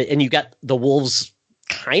less, and you got the wolves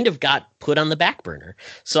kind of got put on the back burner.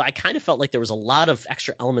 So I kind of felt like there was a lot of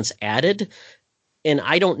extra elements added, and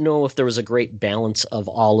I don't know if there was a great balance of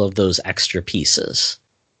all of those extra pieces.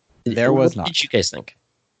 There was not. What did you guys think?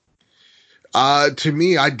 To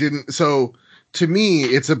me, I didn't. So to me,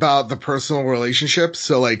 it's about the personal relationships.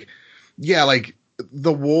 So like, yeah, like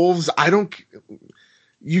the wolves,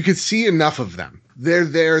 you could see enough of them. They're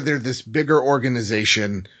this bigger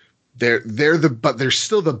organization. But they're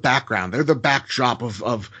still the background. They're the backdrop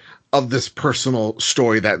of this personal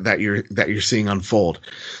story that you're seeing unfold.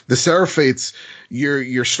 The Seraphites,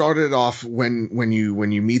 you're started off when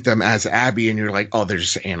you meet them as Abby, and you're like, oh, they're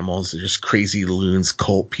just animals, they're just crazy loons,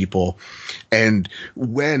 cult people. And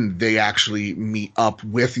when they actually meet up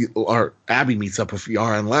with, or Abby meets up with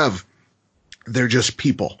Yara and Lev, they're just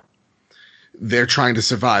people. They're trying to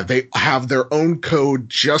survive. They have their own code,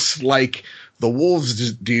 just like the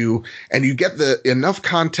wolves do, and you get enough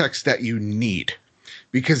context that you need.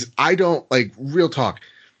 Because I don't, like, real talk,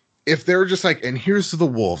 if they're just like, and here's the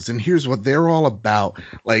wolves, and here's what they're all about,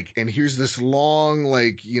 like, and here's this long,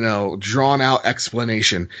 like, you know, drawn out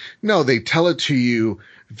explanation. No, they tell it to you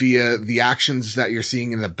via the actions that you're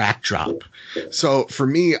seeing in the backdrop. So for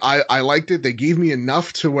me, I liked it. They gave me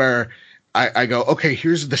enough to where I go, okay,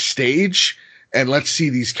 here's the stage, and let's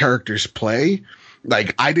see these characters play.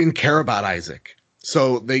 Like, I didn't care about Isaac.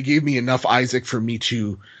 So they gave me enough Isaac for me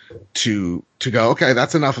to go, okay,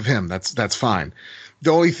 that's enough of him. That's fine.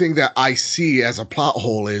 The only thing that I see as a plot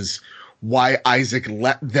hole is why Isaac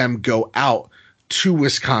let them go out to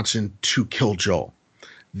Wisconsin to kill Joel.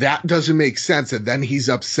 That doesn't make sense. And then he's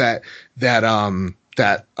upset that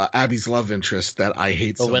Abby's love interest that I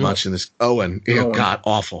hate so much in this, Owen, it got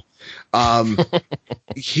awful. I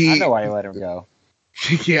know why you let him go.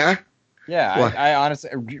 Yeah. Yeah, What? I honestly,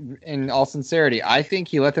 in all sincerity, I think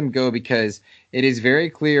he let them go because it is very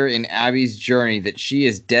clear in Abby's journey that she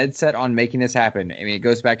is dead set on making this happen. I mean, it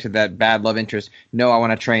goes back to that bad love interest. No, I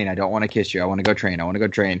want to train. I don't want to kiss you. I want to go train. I want to go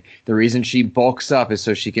train. The reason she bulks up is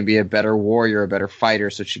so she can be a better warrior, a better fighter,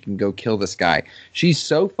 so she can go kill this guy. She's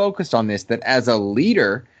so focused on this that as a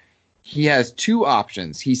leader, he has two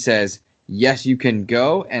options. He says, yes, you can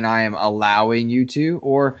go, and I am allowing you to,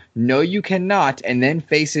 or no, you cannot, and then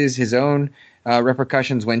faces his own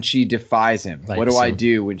repercussions when she defies him. Right, what do so I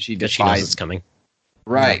do when she That she knows defies it's him? coming.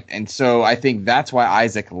 Right. And so I think that's why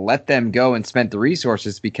Isaac let them go and spent the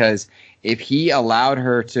resources, because if he allowed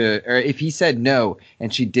her to, or if he said no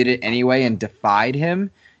and she did it anyway and defied him,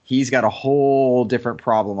 he's got a whole different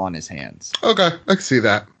problem on his hands. Okay, I can see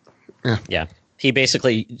that. Yeah. He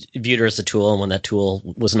basically viewed her as a tool, and when that tool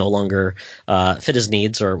was no longer fit his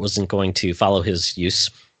needs or wasn't going to follow his use,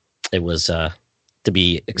 it was to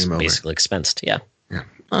be Game over. basically expensed. Yeah. Yeah.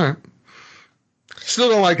 All right. Still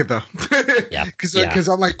don't like it though. Yeah. Because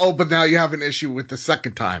I'm like, oh, but now you have an issue with the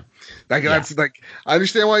second time. Like that's like, I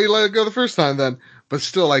understand why you let it go the first time then, but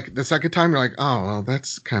still, like the second time you're like, oh, well,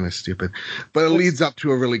 that's kind of stupid. But it leads up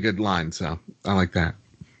to a really good line, so I like that.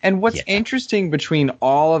 And what's interesting between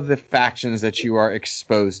all of the factions that you are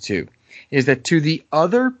exposed to is that to the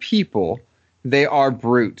other people, they are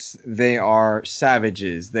brutes, they are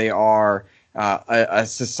savages, they are a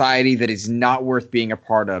society that is not worth being a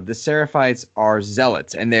part of. The Seraphites are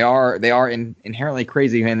zealots, and they are inherently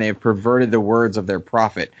crazy, and they have perverted the words of their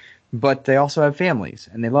prophet. But they also have families,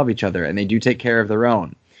 and they love each other, and they do take care of their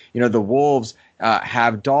own. You know, the wolves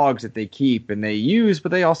have dogs that they keep and they use,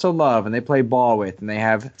 but they also love and they play ball with, and they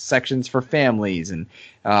have sections for families. And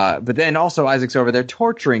but then also Isaac's over there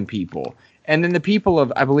torturing people. And then the people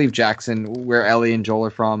of, I believe, Jackson, where Ellie and Joel are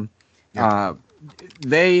from,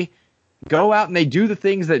 they go out and they do the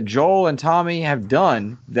things that Joel and Tommy have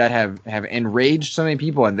done that have enraged so many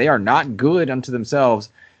people, and they are not good unto themselves,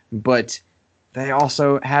 but they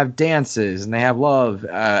also have dances and they have love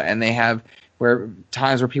and they have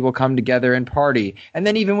times where people come together and party. And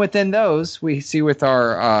then even within those, we see with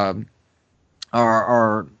the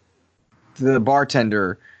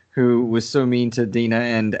bartender who was so mean to Dina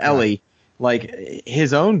and Ellie, like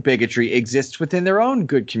his own bigotry exists within their own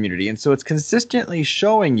good community. And so it's consistently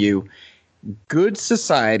showing you good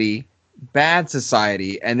society, bad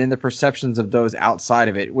society, and then the perceptions of those outside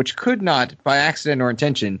of it, which could not, by accident or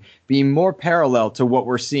intention, be more parallel to what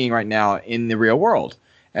we're seeing right now in the real world.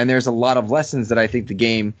 And there's a lot of lessons that I think the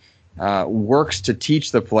game works to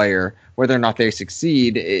teach the player. Whether or not they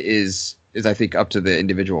succeed is I think up to the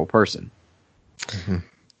individual person. Mm-hmm.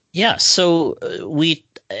 Yeah. So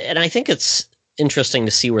and I think it's interesting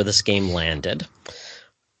to see where this game landed.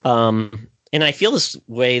 And I feel this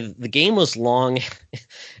way. The game was long,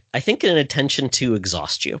 I think, in an intention to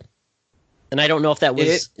exhaust you. And I don't know if that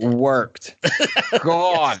was... It worked.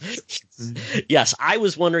 God. Yes, I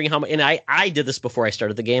was wondering how much... And I did this before I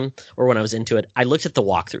started the game, or when I was into it. I looked at the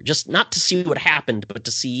walkthrough, just not to see what happened, but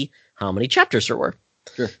to see how many chapters there were.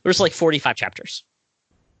 Sure. There's like 45 chapters.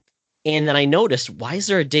 And then I noticed, why is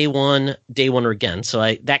there a day one again?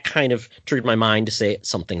 So that kind of triggered my mind to say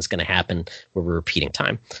something's going to happen where we're repeating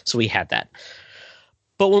time. So we had that.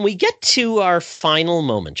 But when we get to our final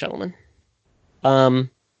moment, gentlemen...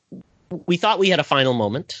 we thought we had a final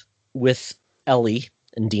moment with Ellie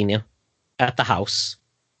and Dina at the house.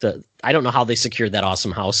 I don't know how they secured that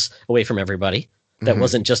awesome house away from everybody. That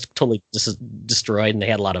wasn't just totally destroyed, and they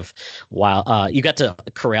had a lot of wild. You got to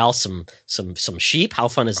corral some sheep. How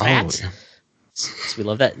fun is that? Yeah. So we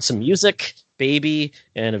love that. Some music, baby,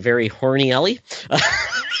 and a very horny Ellie,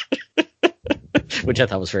 which I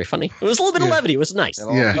thought was very funny. It was a little bit of levity. It was nice.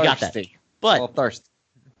 Yeah. You got that.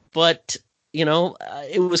 But you know,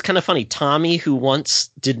 it was kind of funny. Tommy, who once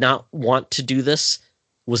did not want to do this,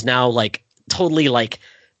 was now like totally like,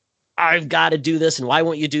 I've got to do this, and why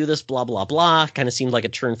won't you do this? Blah blah blah. Kind of seemed like a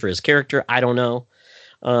turn for his character. I don't know,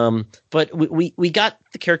 but we got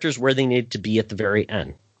the characters where they needed to be at the very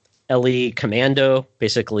end. Ellie, Commando,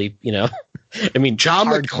 basically, you know. I mean, John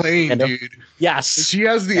McClane, Commando. dude. Yes, She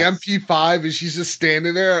has the MP5 and she's just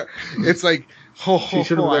standing there. It's like, She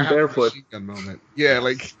should have been barefoot. Gun moment. Yeah,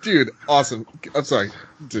 like, dude, awesome. I'm sorry.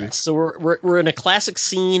 So we're in a classic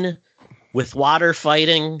scene with water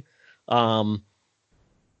fighting.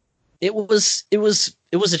 It was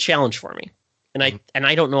a challenge for me, and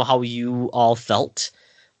I don't know how you all felt.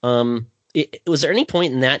 Was there any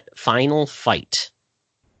point in that final fight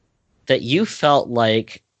that you felt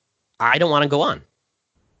like, I don't want to go on?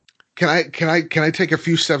 Can I take a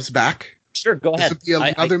few steps back? Sure, go ahead. This would be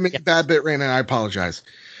another bad bit, Rain, and I apologize.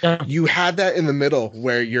 Yeah. You had that in the middle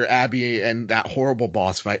where you're Abby and that horrible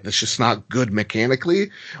boss fight that's just not good mechanically,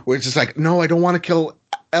 where it's just like, no, I don't want to kill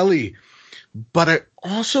Ellie. But I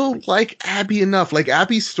also like Abby enough. Like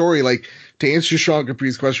Abby's story, like to answer Sean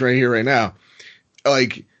Capri's question right here, right now,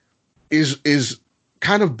 like is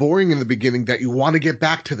kind of boring in the beginning that you want to get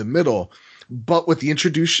back to the middle. But with the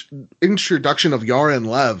introduction of Yara and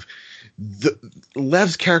Lev,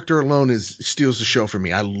 Lev's character alone steals the show for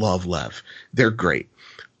me. I love Lev. They're great.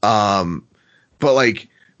 But like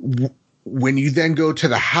when you then go to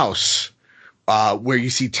the house, where you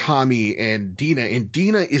see Tommy and Dina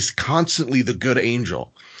is constantly the good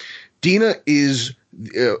angel. Dina is,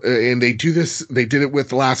 and they did it with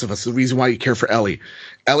The Last of Us, the reason why you care for Ellie.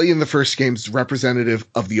 Ellie in the first game is representative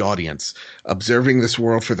of the audience, observing this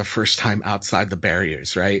world for the first time outside the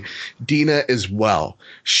barriers, right? Dina as well.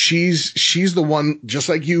 She's the one, just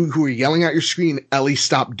like you, who are yelling at your screen, Ellie,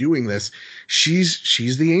 stop doing this.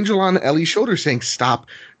 She's the angel on Ellie's shoulder saying, stop,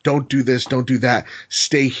 don't do this, don't do that,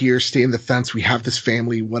 stay here, stay in the fence, we have this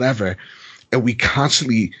family, whatever. And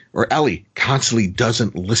Ellie constantly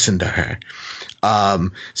doesn't listen to her.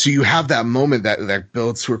 So you have that moment that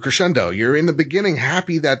builds to a crescendo. You're in the beginning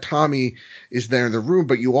happy that Tommy is there in the room,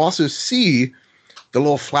 but you also see the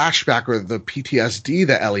little flashback or the PTSD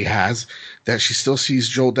that Ellie has, that she still sees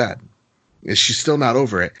Joel dead. She's still not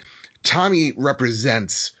over it. Tommy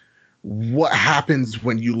represents what happens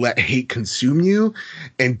when you let hate consume you,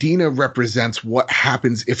 and Dina represents what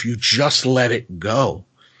happens if you just let it go.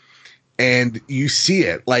 And you see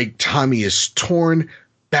it, like Tommy is torn,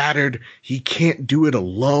 battered. He can't do it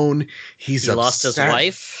alone. He lost his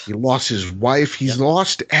wife. He lost his wife. He's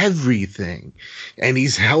lost everything. And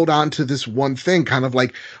he's held on to this one thing, kind of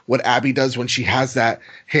like what Abby does when she has that,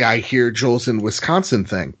 hey, I hear Joel's in Wisconsin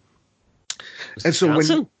thing. And so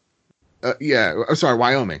when, I'm sorry,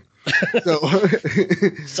 Wyoming. So,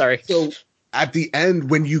 sorry. So at the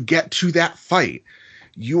end, when you get to that fight,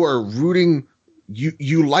 you are rooting.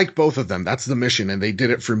 You like both of them. That's the mission, and they did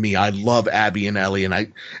it for me. I love Abby and Ellie, and I,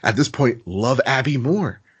 at this point, love Abby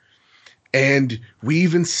more. And we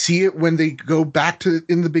even see it when they go back to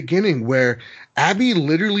in the beginning, where Abby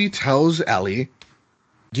literally tells Ellie,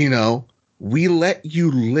 you know, we let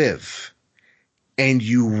you live, and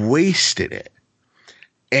you wasted it.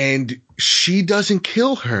 And she doesn't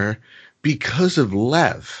kill her because of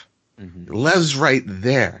Lev. Mm-hmm. Lev's right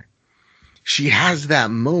there. She has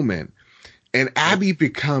that moment. And Abby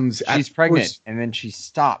becomes, she's pregnant, and then she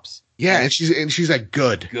stops. Yeah, and she's like,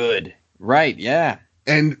 good, right? Yeah.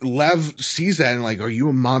 And Lev sees that and like, are you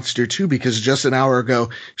a monster too? Because just an hour ago,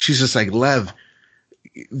 she's just like, Lev,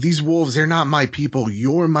 these wolves, they're not my people.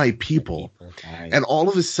 You're my people. Right. And all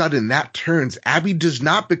of a sudden, that turns. Abby does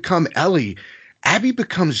not become Ellie. Abby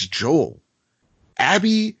becomes Joel.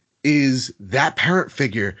 Abby is that parent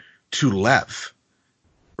figure to Lev.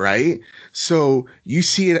 Right? So you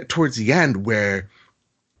see it towards the end where,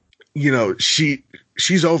 you know,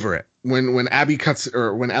 she's over it. When Ellie cuts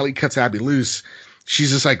Abby loose, she's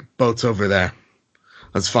just like, boat's over there.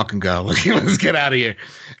 Let's fucking go. Let's get out of here.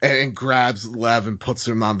 And grabs Lev and puts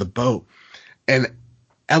him on the boat. And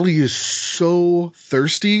Ellie is so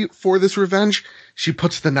thirsty for this revenge, she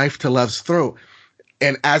puts the knife to Lev's throat.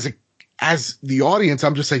 And as the audience,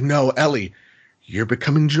 I'm just like, no, Ellie, you're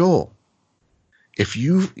becoming Joel. If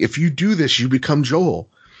you do this, you become Joel.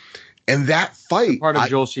 And that fight, the part of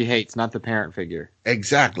Joel she hates, not the parent figure.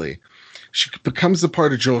 Exactly. She becomes the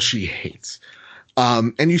part of Joel she hates.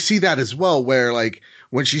 And you see that as well, where like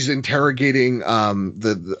when she's interrogating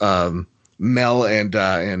the Mel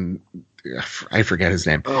and I forget his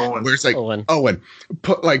name. Owen. Where it's like Owen.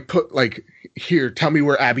 Put here, tell me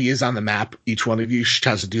where Abby is on the map. Each one of you, she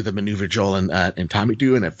tries to do the maneuver Joel and Tommy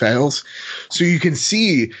do, and it fails. So you can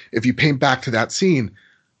see, if you paint back to that scene,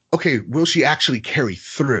 okay, will she actually carry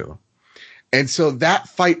through? And so that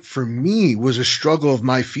fight for me was a struggle of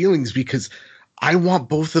my feelings, because I want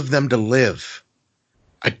both of them to live.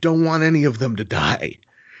 I don't want any of them to die.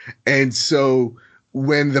 And so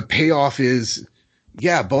when the payoff is,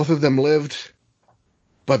 yeah, both of them lived,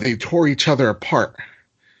 but they tore each other apart.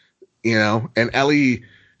 You know, and Ellie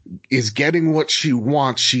is getting what she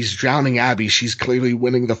wants. She's drowning Abby. She's clearly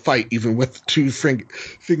winning the fight, even with two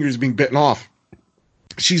fingers being bitten off.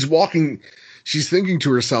 She's thinking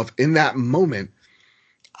to herself in that moment,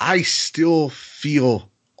 I still feel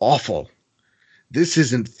awful. This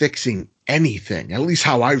isn't fixing anything, at least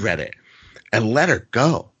how I read it. And let her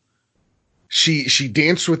go. She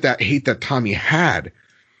danced with that hate that Tommy had.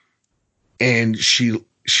 And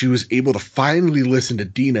she was able to finally listen to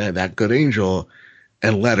Dina, that good angel,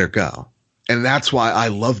 and let her go. And that's why I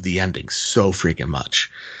love the ending so freaking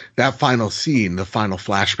much. that final scene, the final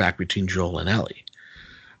flashback between Joel and Ellie,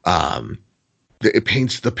 it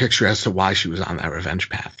paints the picture as to why she was on that revenge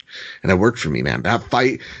path, and it worked for me, man. That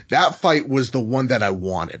fight was the one that I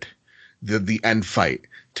wanted, the end fight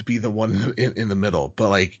to be the one in the middle, but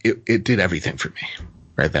like it did everything for me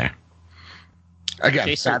right there. Again,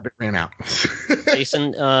 Jason, bad bit ran out.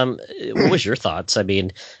 Jason, what was your thoughts? I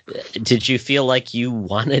mean, did you feel like you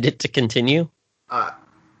wanted it to continue?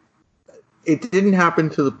 It didn't happen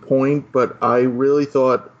to the point, but I really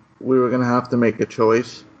thought we were going to have to make a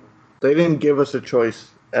choice. They didn't give us a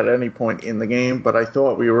choice at any point in the game, but I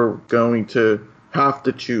thought we were going to have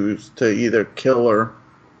to choose to either kill her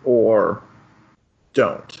or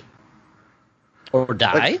don't. Or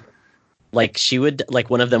die? Like she would, like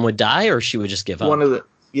one of them would die, or she would just give up. One of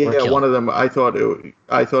them. I thought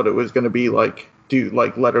it was going to be like,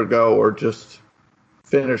 let her go or just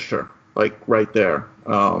finish her, like right there.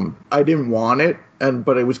 I didn't want it,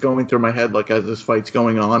 but it was going through my head, like as this fight's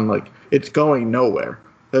going on, like it's going nowhere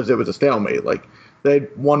because it was a stalemate. Like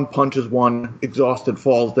one punches one, exhausted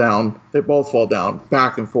falls down, they both fall down,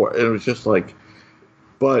 back and forth. And it was just like,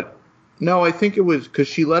 but no, I think it was because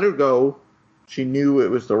she let her go. She knew it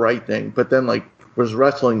was the right thing, but then like was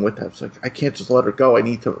wrestling with that. It's like, I can't just let her go. I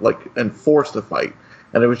need to like enforce the fight.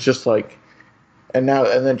 And it was just like, and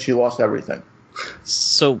then she lost everything.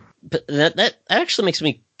 So that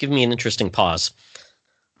actually give me an interesting pause.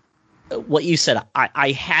 What you said,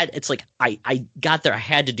 I got there. I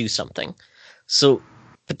had to do something. So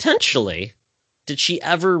potentially, did she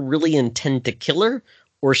ever really intend to kill her,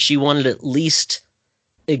 or she wanted at least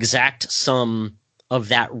exact some of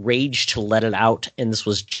that rage to let it out, and this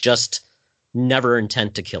was just never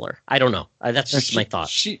intent to kill her? I don't know. That's just my thought.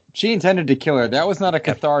 She intended to kill her. That was not a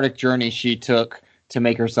cathartic journey she took to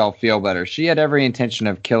make herself feel better. She had every intention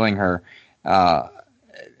of killing her,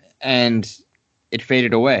 and it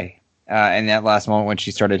faded away in that last moment when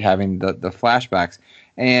she started having the flashbacks.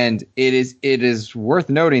 And it is worth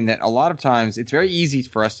noting that a lot of times it's very easy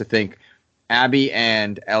for us to think Abby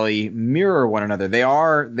and Ellie mirror one another.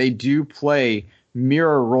 They do play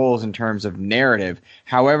mirror roles in terms of narrative.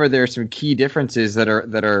 However, there are some key differences that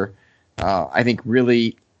are I think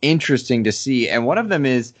really interesting to see. And one of them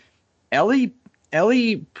is Ellie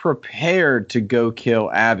prepared to go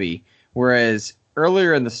kill Abby, whereas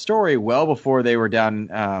earlier in the story, well before they were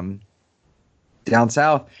down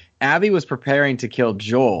south, Abby was preparing to kill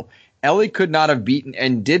Joel. Ellie could not have beaten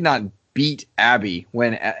and did not beat Abby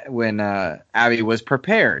when Abby was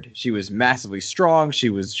prepared. She was massively strong. She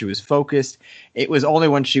was focused. It was only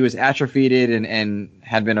when she was atrophied and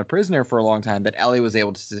had been a prisoner for a long time that Ellie was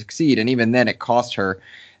able to succeed. And even then, it cost her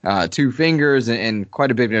 2 fingers and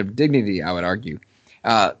quite a bit of dignity, I would argue.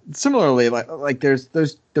 Similarly, like there's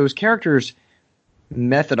those characters'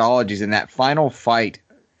 methodologies in that final fight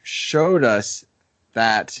showed us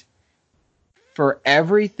that for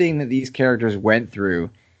everything that these characters went through,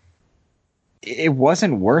 it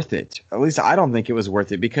wasn't worth it. At least I don't think it was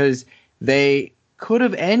worth it, because they could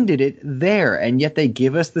have ended it there, and yet they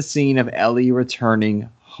give us the scene of Ellie returning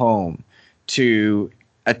home to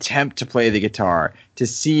attempt to play the guitar, to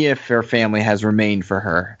see if her family has remained for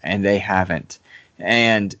her, and they haven't.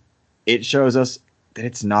 And it shows us that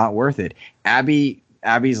it's not worth it.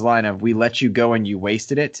 Abby's line of "we let you go and you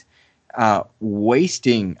wasted it,"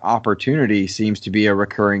 wasting opportunity seems to be a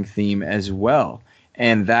recurring theme as well,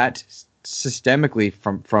 and that systemically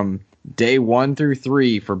from day 1 through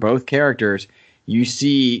 3 for both characters, you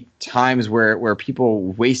see times where people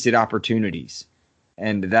wasted opportunities,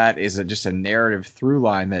 and that is just a narrative through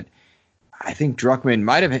line that I think Druckmann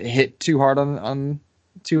might have hit too hard on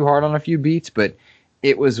a few beats, but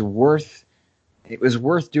it was worth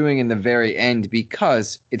doing in the very end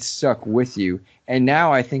because it stuck with you. And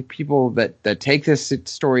now I think people that take this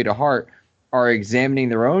story to heart are examining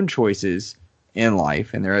their own choices in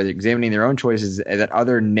life, and they're examining their own choices that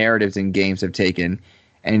other narratives and games have taken,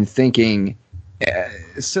 and thinking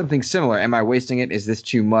something similar. Am I wasting it? Is this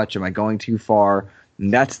too much? Am I going too far?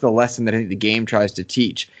 And that's the lesson that I think the game tries to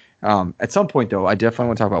teach. At some point, though, I definitely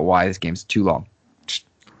want to talk about why this game's too long.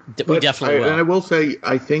 We definitely will. And I will say,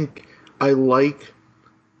 I think I like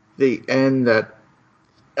the end that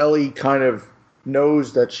Ellie kind of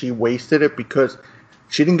knows that she wasted it, because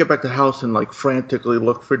she didn't get back to the house and like frantically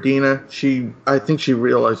look for Dina. I think she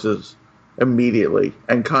realizes immediately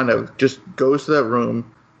and kind of just goes to that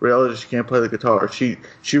room, realizes she can't play the guitar. She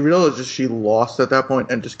realizes she lost at that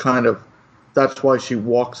point, and just kind of, that's why she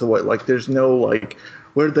walks away. Like there's no like,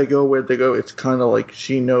 where'd they go? It's kind of like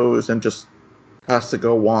she knows and just has to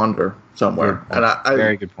go wander somewhere. And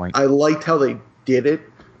very good point. I liked how they did it.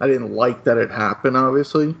 I didn't like that it happened,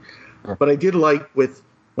 obviously, but I did like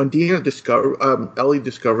when when Ellie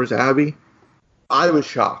discovers Abby, I was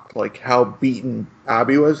shocked, like how beaten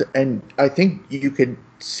Abby was, and I think you could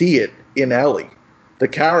see it in Ellie, the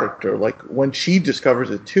character. Like when she discovers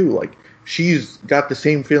it too, like she's got the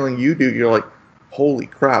same feeling you do. You're like, holy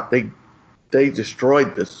crap, they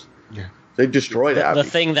destroyed this. Yeah. They destroyed Abby. The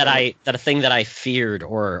thing that I feared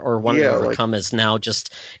or wanted to overcome is now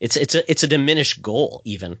just it's a diminished goal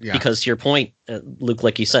even because to your point, Luke,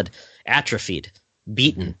 like you said, atrophied,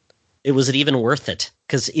 beaten. Was it even worth it?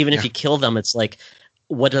 Because even if you kill them, it's like,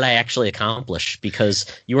 what did I actually accomplish? Because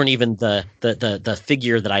you weren't even the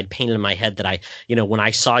figure that I'd painted in my head that when I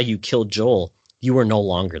saw you kill Joel, you were no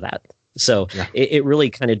longer that. So it really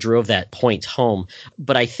kind of drove that point home.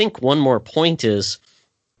 But I think one more point is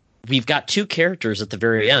we've got two characters at the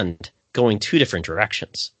very end going two different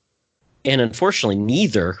directions. And unfortunately,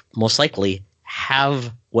 neither most likely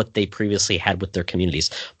have what they previously had with their communities.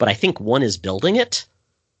 But I think one is building it.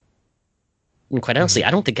 And quite honestly,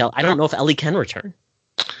 I don't know if Ellie can return.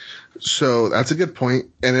 So that's a good point.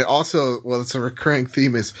 And it also, it's a recurring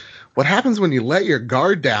theme is what happens when you let your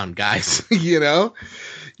guard down, guys. you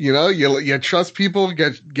trust people,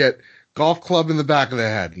 get golf club in the back of the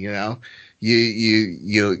head.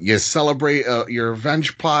 You celebrate your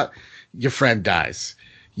revenge plot, your friend dies.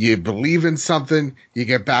 You believe in something, you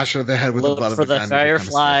get bashed over the head with the butt of the gun. For the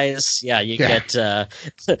Fireflies, you get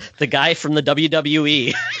the guy from the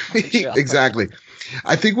WWE. Exactly.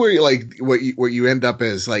 I think where what you end up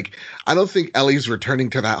is like, I don't think Ellie's returning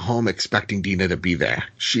to that home expecting Dina to be there.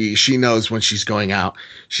 She knows when she's going out,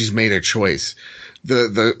 she's made her choice.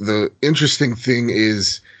 The interesting thing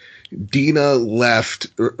is Dina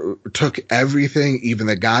took everything, even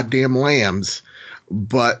the goddamn lambs,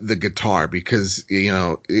 but the guitar, because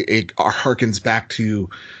it harkens back to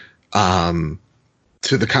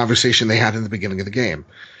the conversation they had in the beginning of the game.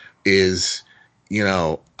 Is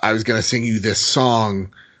I was gonna sing you this song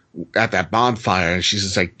at that bonfire, and she's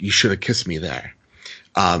just like, you should have kissed me there.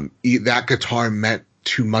 That guitar meant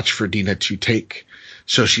too much for Dina to take,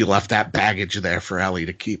 so she left that baggage there for Ellie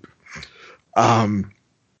to keep. And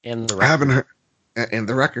the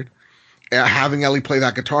record. Having Ellie play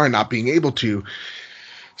that guitar and not being able to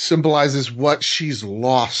symbolizes what she's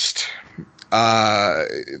lost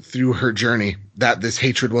through her journey, that this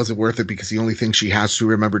hatred wasn't worth it because the only thing she has to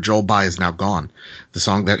remember Joel by is now gone. The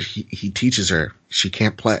song that he teaches her, she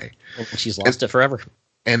can't play. And she's lost it forever.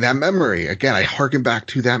 And that memory, again, I harken back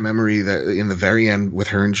to that memory that in the very end with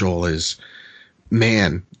her and Joel is,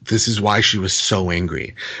 man, this is why she was so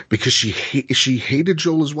angry, because she hated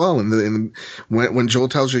Joel as well. And when Joel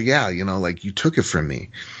tells her, you took it from me,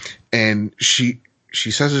 and she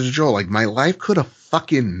says it to Joel, like, my life could have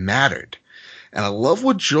fucking mattered. And I love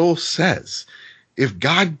what Joel says. If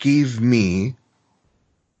God gave me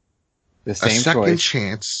the same a second choice.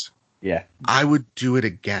 Chance, I would do it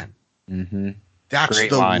again. Mm-hmm. That's Great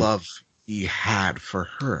the line. love he had for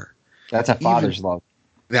her. That's a father's love.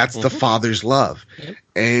 That's the father's love. Yep.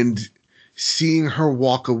 And seeing her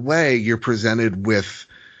walk away, you're presented with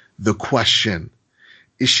the question,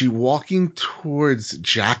 is she walking towards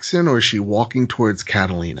Jackson or is she walking towards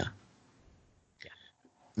Catalina?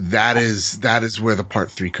 That is where the part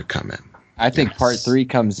 3 could come in. I think part 3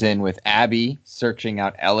 comes in with Abby searching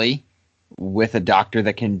out Ellie with a doctor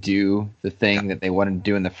that can do the thing that they wanted to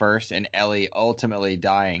do in the first, and Ellie ultimately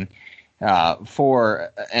dying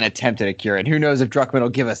for an attempt at a cure. And who knows if Druckmann will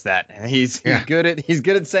give us that? He's good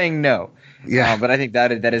at saying no. Yeah, but I think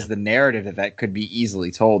that is the narrative that could be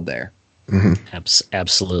easily told there. Mm-hmm.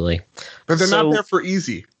 Absolutely. But they're not there for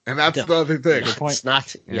easy. And that's the other thing. It's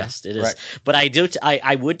not. Yeah. Yes, it is. Right. But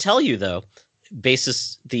I would tell you though,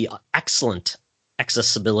 basis the excellent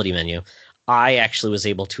accessibility menu, I actually was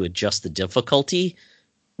able to adjust the difficulty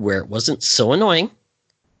where it wasn't so annoying,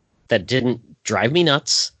 that didn't drive me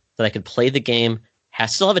nuts, that I could play the game,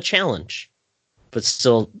 still have a challenge, but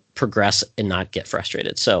still progress and not get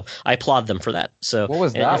frustrated. So I applaud them for that. So what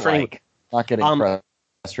was that like? Not getting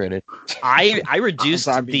frustrated. I reduced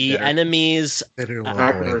the enemies.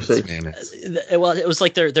 Accuracy. Well, it was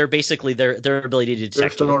like their basically their ability to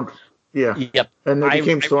detect. Yep. And they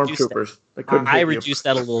became stormtroopers. I reduced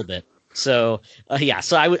that a little bit. So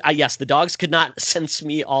so yes, the dogs could not sense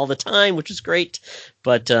me all the time, which is great.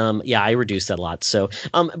 But I reduced that a lot. So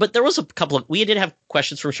but there was a couple we did have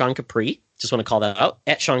questions from Sean Capri. Just want to call that out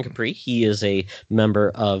at Sean Capri. He is a member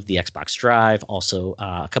of the Xbox Drive, also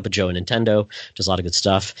a cup of Joe and Nintendo, does a lot of good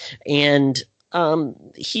stuff. And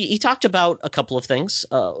he talked about a couple of things.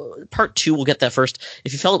 Part 2, we'll get that first.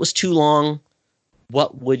 If you felt it was too long,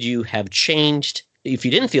 what would you have changed? If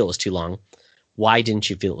you didn't feel it was too long, why didn't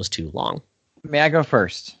you feel it was too long? May I go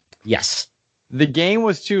first? Yes. The game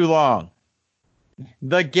was too long.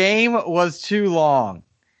 The game was too long.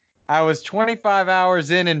 I was 25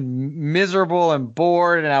 hours in and miserable and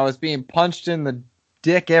bored, and I was being punched in the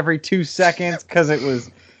dick every 2 seconds because it was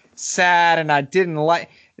sad and I didn't like.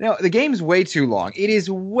 The game's way too long. It is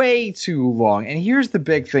way too long. And here's the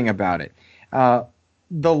big thing about it. I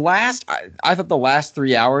thought the last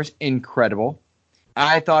 3 hours incredible.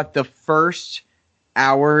 I thought the first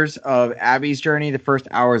hours of Abby's journey, the first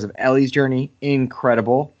hours of Ellie's journey,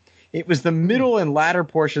 incredible. It was the middle and latter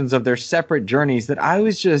portions of their separate journeys that I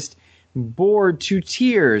was just bored to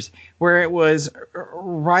tears, where it was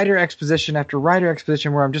writer exposition after writer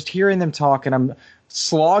exposition, where I'm just hearing them talk and I'm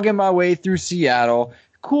slogging my way through Seattle.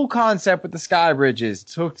 Cool concept with the sky bridges.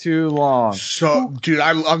 Took too long. So, dude,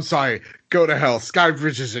 I'm sorry. Go to hell. Sky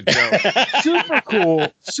Bridge is a joke.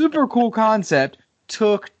 Super cool concept.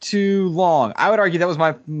 Took too long. I would argue that was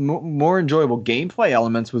my more enjoyable gameplay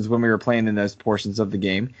elements was when we were playing in those portions of the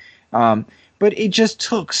game. But it just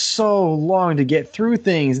took so long to get through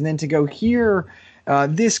things and then to go hear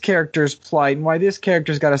this character's plight and why this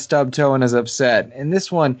character's got a stub toe and is upset. And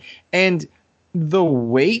this one, and the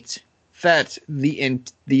weight that the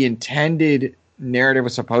intended narrative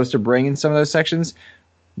was supposed to bring in some of those sections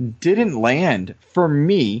didn't land for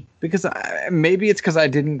me, because maybe it's because I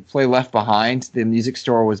didn't play Left Behind. The music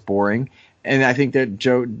store was boring, and I think that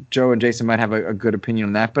Joe and Jason might have a good opinion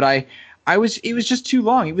on that. But it was just too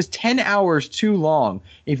long. It was 10 hours too long.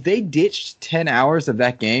 If they ditched 10 hours of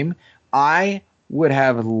that game, I would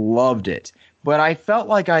have loved it. But I felt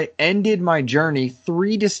like I ended my journey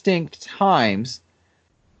 3 distinct times.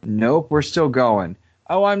 Nope, we're still going.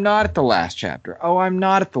 Oh, I'm not at the last chapter. Oh, I'm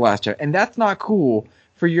not at the last chapter. And that's not cool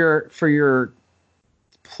for your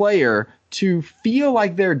player to feel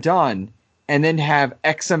like they're done and then have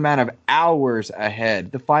X amount of hours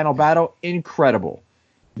ahead. The final battle, incredible.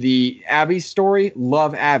 The Abby story,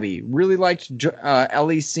 love Abby. Really liked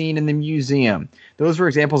Ellie's scene in the museum. Those were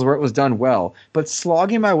examples where it was done well. But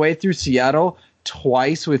slogging my way through Seattle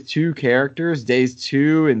twice with 2 characters, days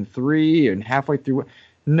 2 and 3 and halfway through.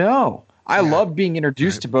 No. I loved being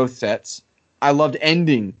introduced to both sets. I loved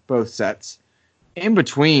ending both sets.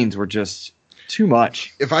 In-betweens were just too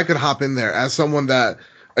much. If I could hop in there, as someone that,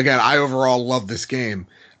 again, I overall love this game,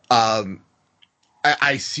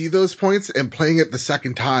 I see those points, and playing it the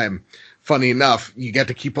second time, funny enough, you get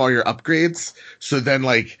to keep all your upgrades. So then,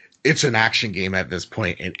 like, it's an action game at this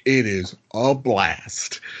point, and it is a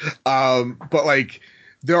blast. But like,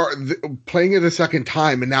 playing it a second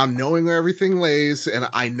time, and now knowing where everything lays, and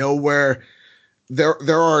I know where there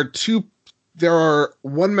are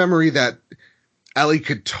one memory that Ellie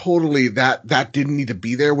could totally that didn't need to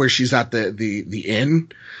be there, where she's at the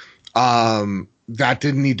inn. That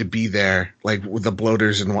didn't need to be there, like with the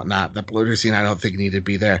bloaters and whatnot. The bloater scene, I don't think needed to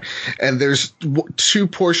be there. And there's 2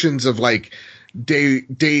 portions of like day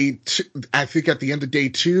two, I think at the end of day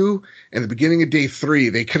 2 and the beginning of day 3,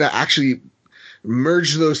 they could have actually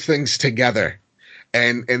merged those things together.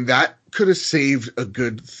 And that could have saved a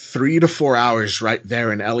good 3 to 4 hours right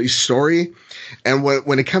there in Ellie's story. And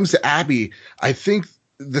when it comes to Abby, I think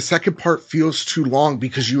the second part feels too long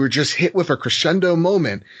because you were just hit with a crescendo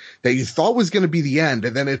moment that you thought was going to be the end,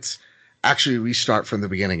 and then it's actually restart from the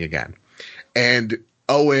beginning again. And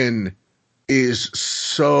Owen is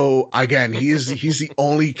so, again, he's the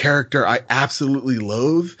only character I absolutely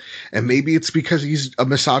loathe, and maybe it's because he's a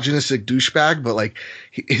misogynistic douchebag, but like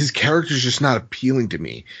his character's just not appealing to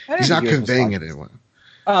me. He's not conveying it anyway.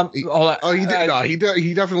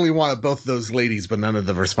 He definitely wanted both those ladies, but none of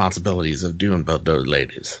the responsibilities of doing both those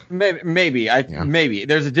ladies. Maybe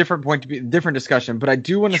there's a different discussion, but I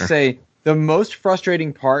do want to say the most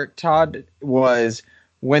frustrating part, Todd, was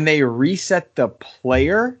when they reset the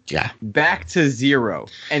player back to 0,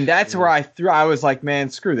 and that's where I was like,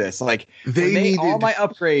 man, screw this. Like all my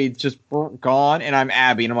upgrades just were gone, and I'm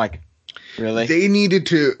Abby, and I'm like, really? They needed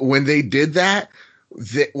to, when they did that.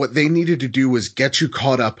 What they needed to do was get you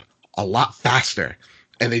caught up a lot faster,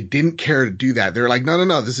 and they didn't care to do that. They're like,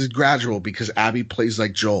 no, this is gradual because Abby plays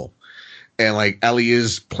like Joel, and like Ellie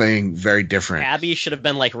is playing very different. Abby should have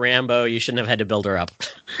been like Rambo. You shouldn't have had to build her up.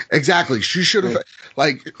 Exactly. She should have,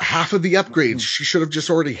 like, half of the upgrades. She should have just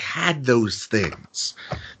already had those things,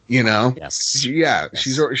 you know? Yes. Yeah. Yes.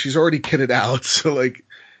 She's already kitted out. So like,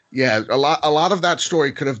 yeah, a lot of that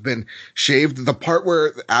story could have been shaved. The part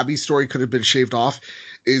where Abby's story could have been shaved off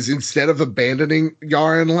is, instead of abandoning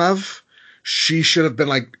Yara and Lev, she should have been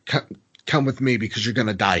like, come with me because you're going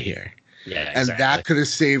to die here. Yeah, exactly. And that could have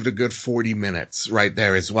saved a good 40 minutes right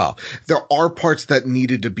there as well. There are parts that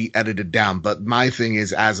needed to be edited down, but my thing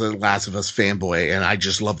is, as a Last of Us fanboy, and I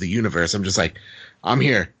just love the universe, I'm just like, I'm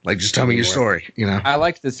here. Like, just tell me your story. You know. I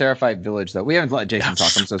liked the Seraphite Village, though. We haven't let Jason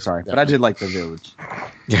talk. I'm so sorry, but I did like the village.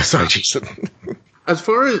 Yeah, sorry, Jason. As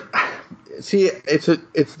far as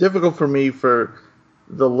it's difficult for me for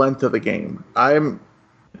the length of the game. I'm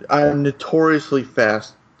notoriously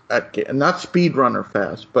fast at not speedrunner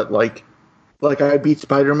fast, but like I beat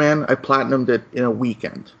Spider-Man. I platinumed it in a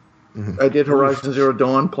weekend. I did Horizon Zero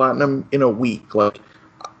Dawn platinum in a week. Like,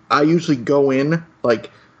 I usually go in, like,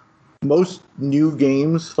 most new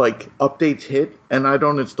games, like, updates hit, and I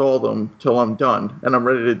don't install them till I'm done, and I'm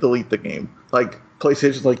ready to delete the game. Like,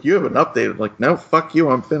 PlayStation's like, you haven't updated. Like, no, fuck you,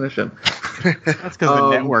 I'm finishing. That's because the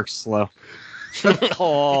network's slow.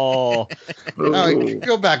 Oh.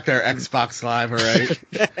 Go back there, Xbox Live, all right?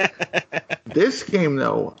 This game,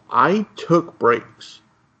 though, I took breaks.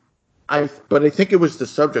 But I think it was the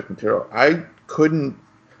subject material. I couldn't,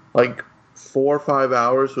 like, 4 or 5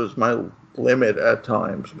 hours was my limit at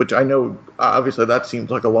times, which I know, obviously, that seems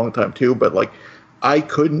like a long time, too, but, like, I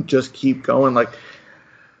couldn't just keep going, like,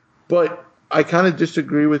 but I kind of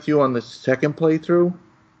disagree with you on the second playthrough.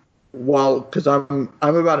 Because I'm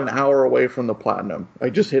about an hour away from the platinum. I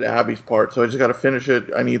just hit Abby's part, so I just got to finish it.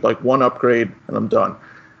 I need like one upgrade, and I'm done.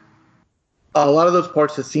 A lot of those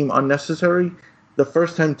parts that seem unnecessary, the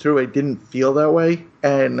first time through, I didn't feel that way,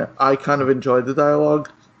 and I kind of enjoyed the dialogue.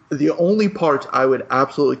 The only part I would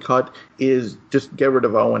absolutely cut is just get rid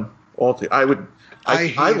of Owen. I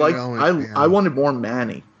wanted more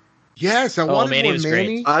Manny. Yes, I wanted Manny more was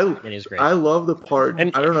Manny. great. Manny was great. I love the part.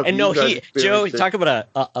 And, I don't know. And no, Joe, talk about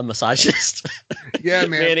a misogynist. Yeah,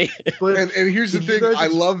 man. Manny. But And here's the thing, I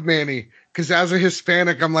love Manny because as a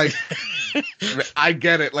Hispanic, I'm like, I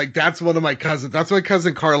get it. Like, that's one of my cousins. That's my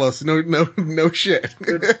cousin Carlos. No shit.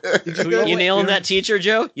 You nailing that teacher,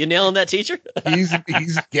 Joe? You nailing that teacher? he's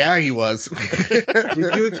yeah, he was.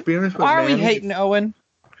 Did you experience? Why are we Manny? hating Owen?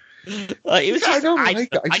 It was just,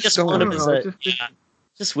 I just wanted him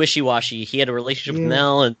just wishy-washy. He had a relationship with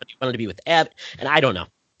Nell, and he wanted to be with Ab, and I don't know.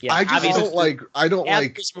 Yeah, I don't like Ab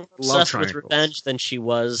was more obsessed with revenge than she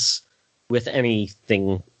was with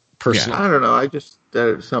anything personal. I don't know. I just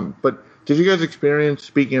something. But did you guys experience,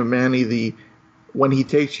 speaking of Manny, when he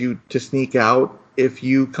takes you to sneak out, if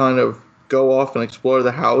you kind of go off and explore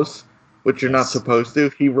the house, which you're not supposed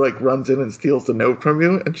to, he like runs in and steals the note from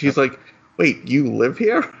you, and she's like, "Wait, you live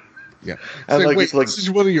here?" Yeah. And like, wait, this is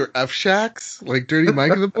one of your F shacks, like Dirty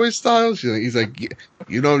Mike and the Boys style. He's like,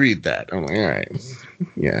 you don't read that. I'm like, all right,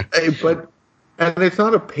 yeah. And it's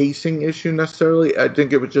not a pacing issue necessarily. I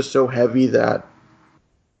think it was just so heavy that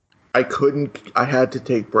I had to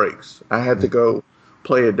take breaks. I had to go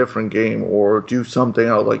play a different game or do something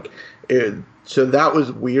else. So that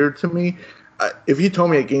was weird to me. If you told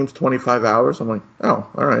me a game's 25 hours, I'm like, oh,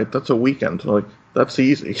 all right, that's a weekend. So, like, that's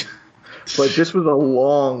easy. But this was a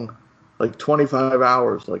long, 25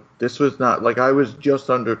 hours. Like, this was not, I was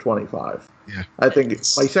just under 25. Yeah. I think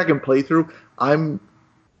my second playthrough, I'm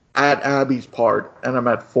at Abby's part, and I'm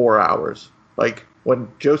at 4 hours. Like, when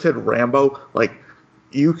Joe said Rambo,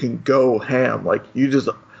 you can go ham. You just,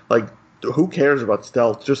 who cares about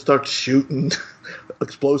stealth? Just start shooting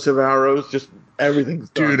explosive arrows. Just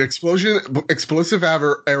everything's done. Dude, explosive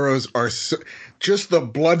arrows are just the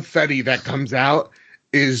bloodfetti that comes out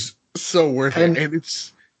is so worth it. And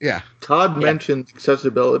it's, yeah. Todd mentioned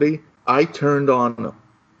accessibility. I turned on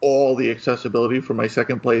all the accessibility for my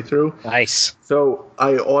second playthrough. Nice. So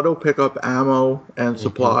I auto pick up ammo and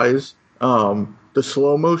supplies. The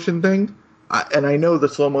slow motion thing, and I know the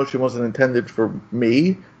slow motion wasn't intended for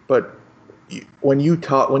me, but when you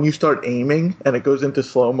start aiming and it goes into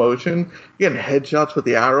slow motion, you're getting headshots with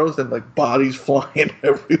the arrows and bodies flying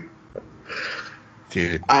everywhere.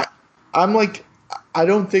 Dude, I'm like, I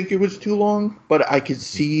don't think it was too long, but I could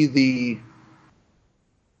see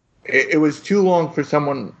it was too long for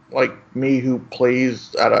someone like me who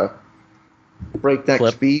plays at a breakneck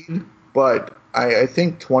speed. But I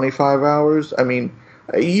think 25 hours. I mean,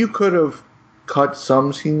 you could have cut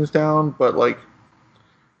some scenes down, but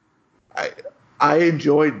I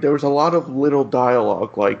enjoyed. There was a lot of little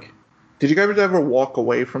dialogue. Did you guys ever walk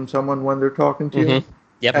away from someone when they're talking to you?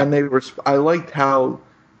 Yep. And I liked how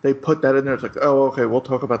they put that in there. It's like, oh, okay, we'll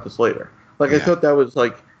talk about this later. I thought that was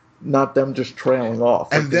not them just trailing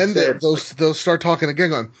off. And then they'll start talking again,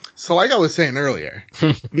 going, so like I was saying earlier.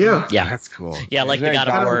 Yeah, that's cool. Yeah, like the God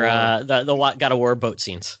of War, the God of War boat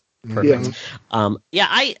scenes. Perfect.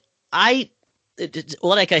 I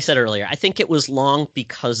like I said earlier, I think it was long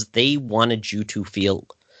because they wanted you to feel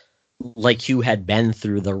like you had been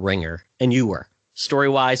through the ringer, and you were.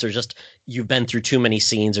 Story-wise, or just you've been through too many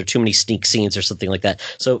scenes or too many sneak scenes or something like that.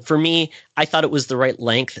 So for me, I thought it was the right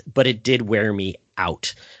length, but it did wear me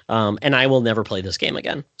out. And I will never play this game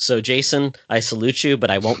again. So Jason, I salute you,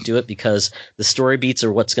 but I won't do it because the story beats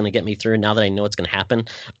are what's going to get me through now that I know what's going to happen.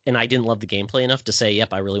 And I didn't love the gameplay enough to say,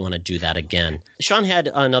 yep, I really want to do that again. Sean had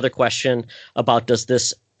another question about, does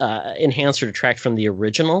this enhance or detract from the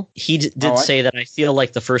original? He did say that I feel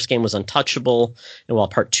like the first game was untouchable, and while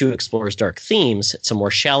part 2 explores dark themes, it's a more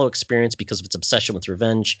shallow experience because of its obsession with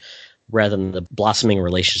revenge rather than the blossoming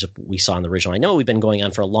relationship we saw in the original. I know we've been going on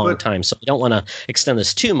for a long time, so I don't want to extend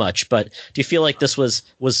this too much, but do you feel like this was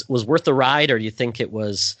worth the ride, or do you think it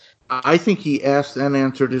was... I think he asked and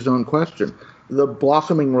answered his own question. The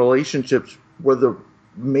blossoming relationships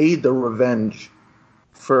made the revenge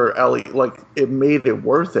for Ellie, like, it made it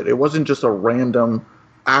worth it. It wasn't just a random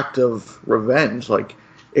act of revenge. Like,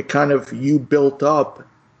 it kind of, you built up,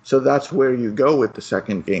 so that's where you go with the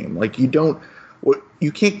second game. Like, you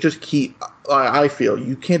can't just keep, I feel,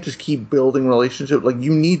 you can't just keep building relationships. Like,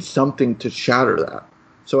 you need something to shatter that.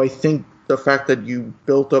 So I think the fact that you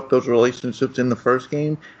built up those relationships in the first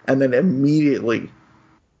game and then immediately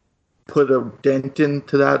put a dent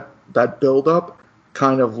into that build up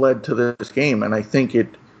kind of led to this game, and I think it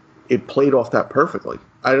played off that perfectly.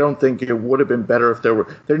 I don't think it would have been better if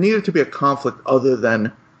there needed to be a conflict other than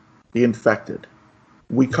the infected.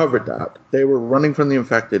 We covered that. They were running from the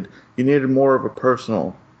infected. You needed more of a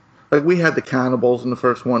personal, like we had the cannibals in the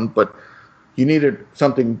first one, but you needed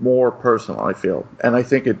something more personal, I feel, and I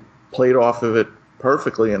think it played off of it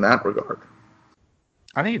perfectly in that regard.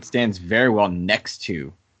 I think it stands very well next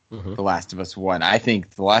to The Last of Us 1. I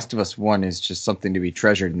think The Last of Us 1 is just something to be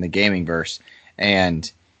treasured in the gaming verse.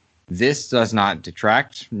 And this does not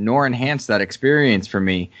detract nor enhance that experience for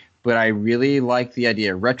me. But I really like the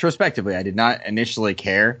idea. Retrospectively, I did not initially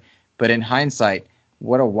care. But in hindsight,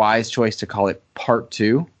 what a wise choice to call it Part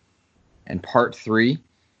 2 and Part 3.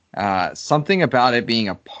 Something about it being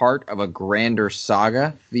a part of a grander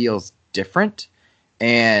saga feels different.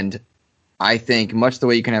 And I think much the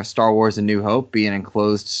way you can have Star Wars A New Hope be an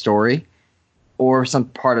enclosed story or some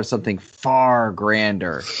part of something far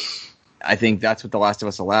grander, I think that's what The Last of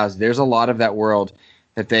Us allows. There's a lot of that world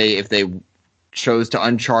that if they chose to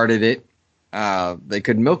Uncharted it, they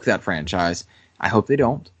could milk that franchise. I hope they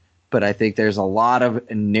don't. But I think there's a lot of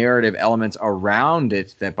narrative elements around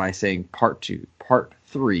it that by saying Part 2, Part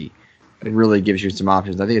 3, it really gives you some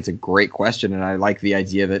options. I think it's a great question, and I like the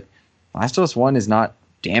idea that Last of Us 1 is not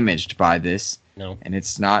damaged by this. No. And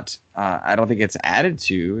it's not, I don't think it's added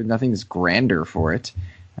to, nothing's grander for it,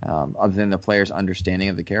 other than the player's understanding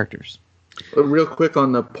of the characters. Real quick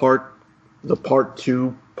on the Part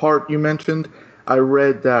 2 part you mentioned, I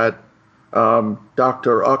read that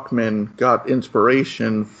Dr. Uckman got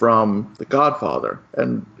inspiration from The Godfather,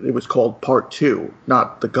 and it was called Part 2,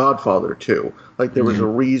 not The Godfather 2. Like, there was a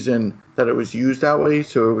reason that it was used that way,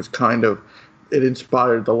 so it was kind of, it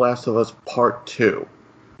inspired The Last of Us Part 2.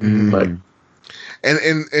 Like, and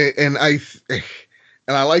I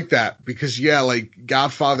like that because like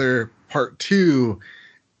Godfather Part 2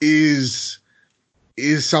 is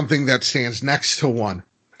something that stands next to 1,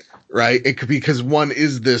 right? It could, because 1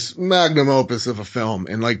 is this magnum opus of a film,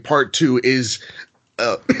 and like Part 2 is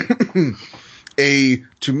to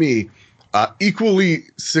me equally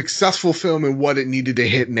successful film in what it needed to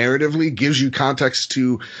hit narratively, gives you context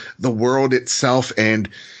to the world itself and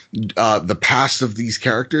the past of these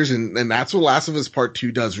characters, and that's what Last of Us Part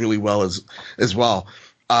 2 does really well as well.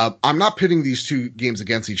 I'm not pitting these two games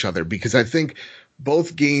against each other because I think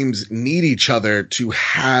both games need each other to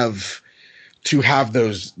have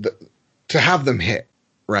them hit,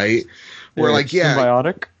 right? Where like, yeah,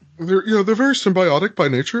 symbiotic. They're very symbiotic by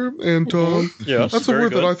nature, and yes, that's a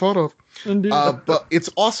word that I thought of. Indeed. But it's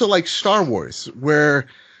also like Star Wars, where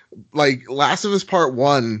like Last of Us Part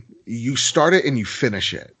 1, you start it and you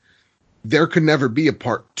finish it. There could never be a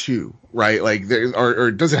Part 2, right? Like or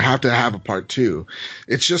it doesn't have to have a Part 2.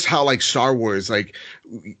 It's just how like Star Wars, like,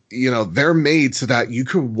 they're made so that you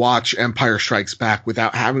can watch Empire Strikes Back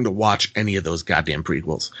without having to watch any of those goddamn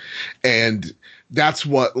prequels. And that's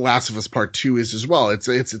what Last of Us Part 2 is as well. It's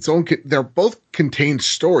its own, they're both contained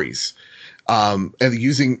stories, and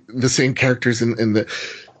using the same characters in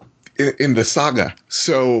the saga.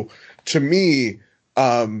 So to me,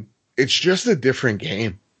 it's just a different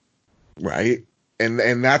game. Right.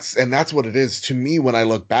 And that's what it is to me when I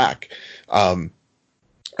look back, of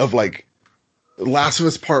like Last of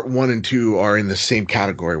Us Part 1 and 2 are in the same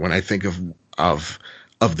category when I think of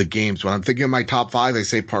the games. When I'm thinking of my top 5, I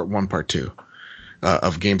say Part 1, Part 2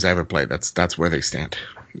 of games I ever played. That's where they stand.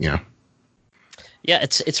 Yeah. Yeah.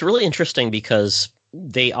 It's really interesting because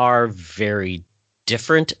they are very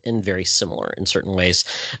different and very similar in certain ways.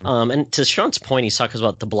 And to Sean's point, he's talking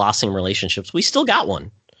about the blossoming relationships. We still got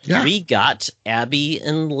one. Yeah. We got Abby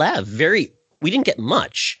and Lev. We didn't get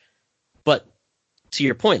much, but to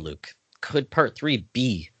your point, Luke, could part 3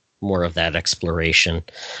 be more of that exploration?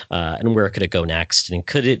 And where could it go next? And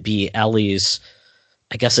could it be Ellie's,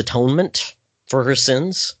 I guess, atonement for her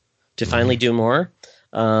sins to finally do more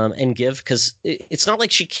and give? Because it's not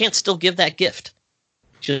like she can't still give that gift.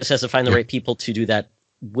 She just has to find the right people to do that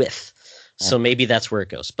with. So maybe that's where it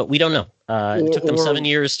goes. But we don't know. It took them 7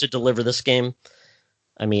 years to deliver this game.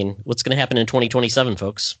 I mean, what's going to happen in 2027,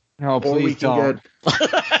 folks? Oh, please don't.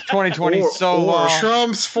 2020 so long.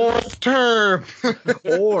 Trump's 4th term.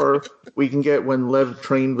 Or we can get when Lev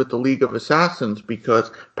trained with the League of Assassins,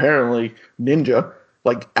 because apparently Ninja,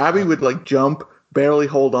 like Abby would like jump, barely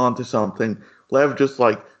hold on to something. Lev just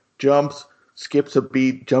like jumps, skips a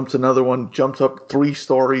beat, jumps another one, jumps up 3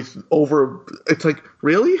 stories over. It's like,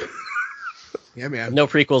 really? Yeah, man. No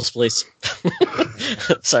prequels, please.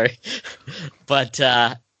 Sorry. But,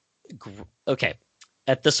 okay.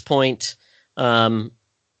 At this point,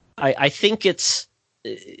 I think it's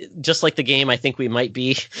just like the game. I think we might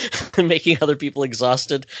be making other people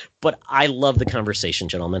exhausted, but I love the conversation,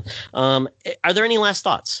 gentlemen. Are there any last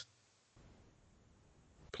thoughts?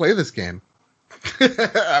 Play this game.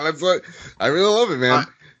 That's what I really love it, man.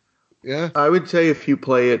 Yeah. I would say if you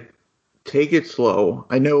play it, take it slow.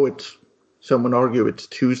 I know some would argue it's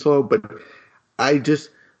too slow, but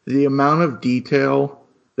the amount of detail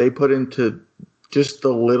they put into just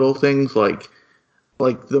the little things, like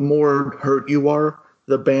the more hurt you are,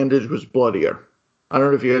 the bandage was bloodier. I don't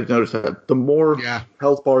know if you guys noticed that. The more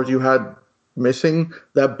health bars you had missing,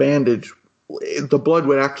 that bandage, the blood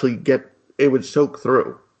would actually it would soak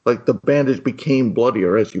through. Like the bandage became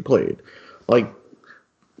bloodier as you played. Like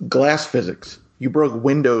glass physics. You broke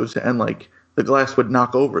windows and like the glass would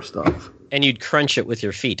knock over stuff. And you'd crunch it with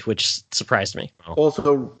your feet, which surprised me.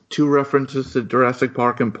 Also, 2 references to Jurassic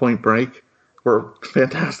Park and Point Break were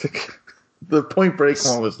fantastic. The Point Break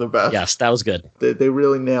one was the best. Yes, that was good. They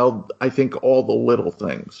really nailed, I think, all the little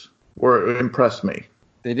things. Impressed me.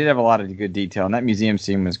 They did have a lot of good detail, and that museum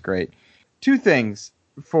scene was great. 2 things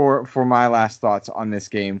for my last thoughts on this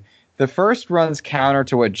game. The first runs counter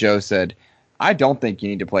to what Joe said. I don't think you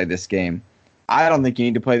need to play this game. I don't think you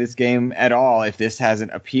need to play this game at all if this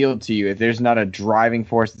hasn't appealed to you. If there's not a driving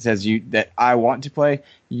force that says that I want to play,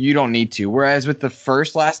 you don't need to. Whereas with the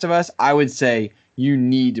first Last of Us, I would say you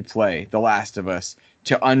need to play The Last of Us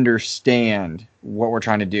to understand what we're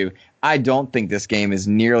trying to do. I don't think this game is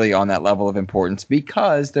nearly on that level of importance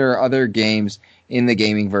because there are other games in the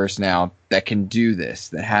gaming verse now that can do this,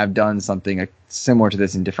 that have done something similar to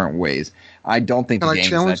this in different ways. I don't think Can I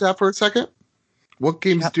challenge that for a second? What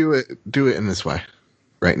games do it in this way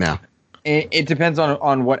right now? It depends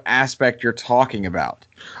on what aspect you're talking about.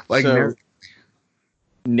 Like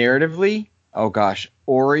narratively, oh gosh,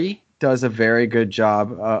 Ori does a very good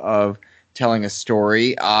job of telling a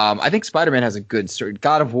story. I think Spider-Man has a good story.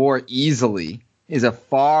 God of War easily is a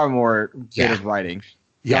far more bit of writing.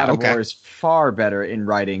 God of War is far better in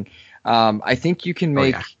writing. I think you can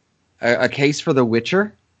make a case for The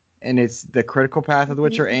Witcher, and it's the critical path of The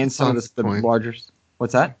Witcher and some of the larger.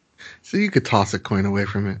 What's that? So you could toss a coin away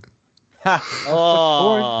from it.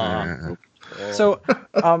 Oh. So,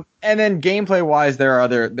 and then gameplay wise, there are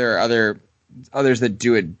others that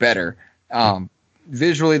do it better.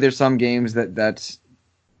 Visually, there's some games that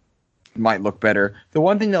might look better. The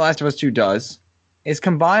one thing that Last of Us 2 does is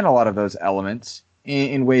combine a lot of those elements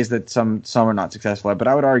in ways that some are not successful at. But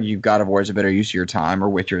I would argue God of War is a better use of your time, or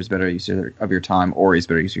Witcher is better use of your time, or is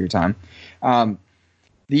better use of your time.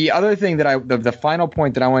 The other thing that the final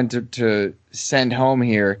point that I wanted to send home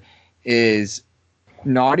here is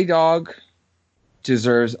Naughty Dog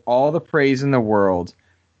deserves all the praise in the world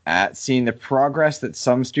at seeing the progress that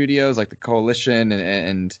some studios like the Coalition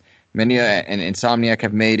and many and Insomniac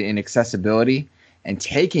have made in accessibility, and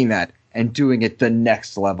taking that and doing it the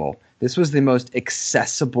next level. This was the most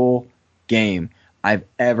accessible game I've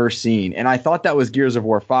ever seen, and I thought that was Gears of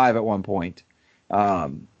War 5 at one point.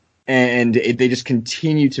 They just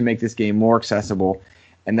continue to make this game more accessible,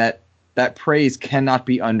 and that praise cannot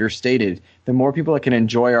be understated. The more people that can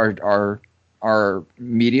enjoy our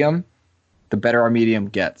medium, the better our medium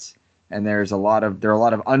gets. And there are a lot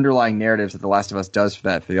of underlying narratives that The Last of Us does for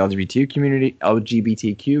that, for the LGBTQ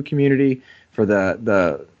community, for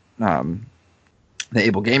the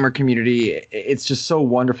able gamer community. It's just so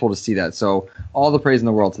wonderful to see that. So all the praise in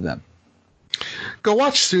the world to them. Go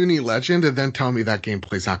watch Suni Legend and then tell me that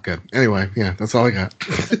gameplay's not good. Anyway, yeah, that's all I got.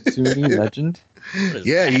 Suni Legend? What is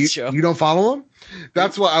Yeah, that show? you don't follow him?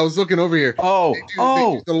 That's what I was looking over here. Oh,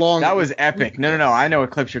 They do the long. that was epic. No. I know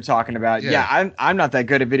what clips you're talking about. Yeah. Yeah, I'm not that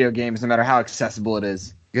good at video games, no matter how accessible it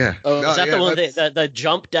is. Yeah. Oh, is that the one that's- that the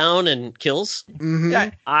jump down and kills? Mhm.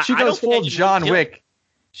 Yeah, she I goes don't think I full can John kill- Wick.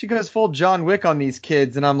 She goes full John Wick on these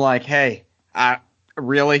kids, and I'm like, hey,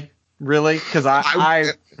 really? Because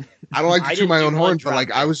I I don't like I to toot didn't my do own one horn, but like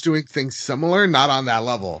drop. I was doing things similar, not on that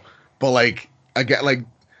level, but like I get like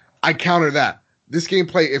I counter that. This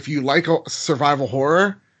gameplay, if you like survival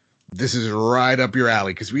horror, this is right up your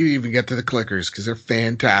alley because we didn't even get to the clickers because they're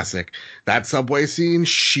fantastic. That subway scene,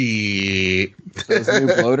 shit. those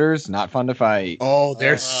new bloaters, not fun to fight. Oh,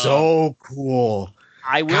 they're so cool.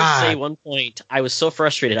 I will God. say one point, I was so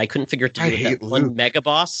frustrated I couldn't figure out to I do with hate that one Luke. mega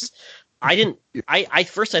boss. I didn't. I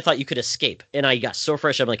first I thought you could escape, and I got so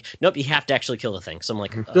frustrated. I'm like, nope, you have to actually kill the thing. So I'm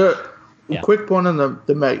like, Yeah. Quick one on the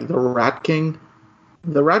Rat King.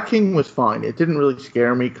 The Rat King was fine. It didn't really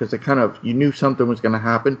scare me because you knew something was going to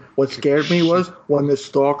happen. What scared me was when the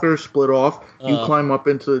stalker split off, you climb up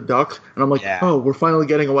into the ducts, and I'm like, Yeah. oh, we're finally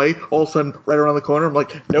getting away. All of a sudden, right around the corner, I'm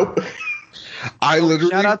like, nope. I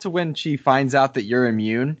literally Shout out to when she finds out that you're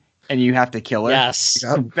immune and you have to kill her. yes,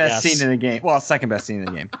 Best yes. scene in the game. Well, second best scene in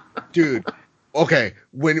the game. dude. Okay,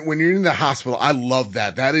 when you're in the hospital, I love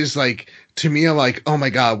that. That is like to me. I'm like, oh my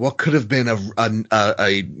god, what could have been a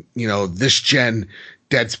this gen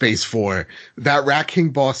Dead Space 4? That Rat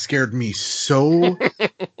King boss scared me so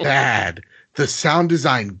bad. The sound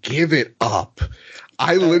design, give it up.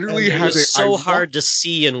 I literally It had was to, so I- hard to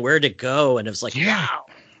see and where to go, and it was like, Yeah. wow.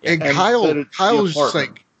 And And Kyle that it's was the just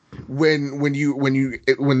apartment. like when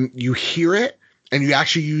you hear it and you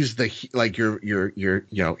actually use your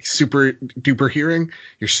super duper hearing,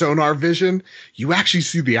 your sonar vision, you actually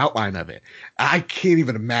see the outline of it. I can't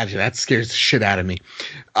even imagine. That scares the shit out of me.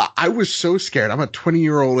 I was so scared. I'm a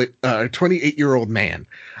 28-year-old man.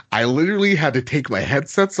 I literally had to take my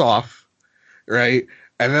headsets off, right?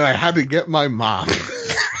 And then I had to get my mom.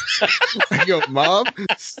 I go, Mom,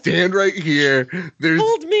 stand right here.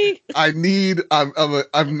 Hold me. I'm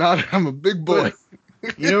a big boy.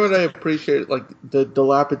 You know what I appreciate? Like the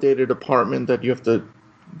dilapidated apartment that you have to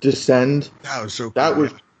descend. That was so cool. That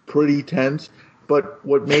was pretty tense. But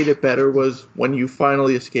what made it better was when you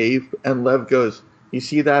finally escape and Lev goes, you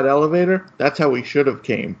see that elevator? That's how we should have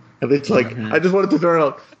came. And it's like, I just wanted to turn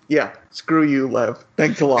around. Yeah, screw you, Lev.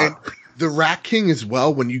 Thanks a lot. And the Rat King as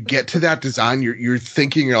well. When you get to that design, you're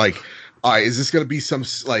thinking, you're like, all right, is this going to be some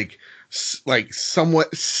like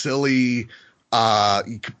somewhat silly,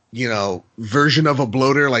 version of a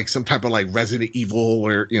bloater, like some type of like Resident Evil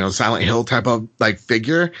or Silent Hill type of like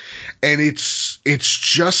figure? And it's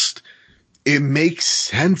just, it makes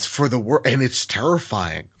sense for the world, and it's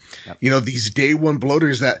terrifying. Yep. These day one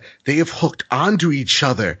bloaters that they have hooked onto each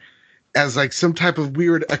other as like some type of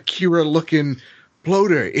weird Akira looking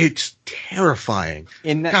bloater. It's terrifying.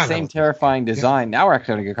 In that same terrifying design, now we're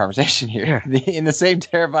actually having a good conversation here. In the same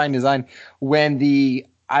terrifying design, when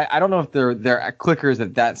I don't know if they're clickers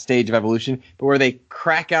at that stage of evolution, but where they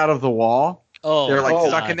crack out of the wall, they're like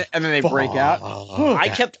stuck in it, and then they break out.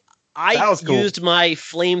 I used my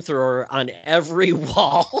flamethrower on every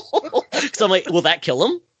wall. So I'm like, will that kill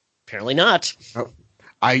him? Apparently not.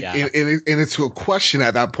 And it's a question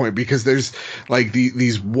at that point because there's like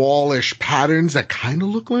these wallish patterns that kind of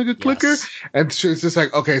look like a clicker, and so it's just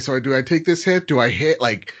like, okay, so do I take this hit? Do I hit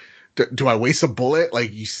like? Do I waste a bullet?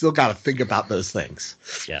 Like, you still got to think about those things.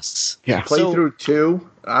 Yes. Yeah. Playthrough 2,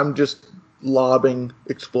 I'm just lobbing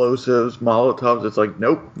explosives, Molotovs. It's like,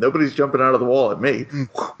 nope, nobody's jumping out of the wall at me.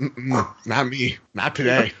 Not me. Not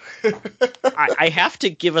today. I have to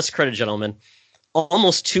give us credit, gentlemen.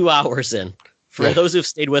 Almost 2 hours in. For those who've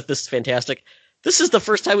stayed with us, fantastic. This is the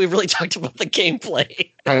first time we've really talked about the gameplay.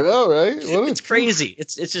 I know, right? It's crazy.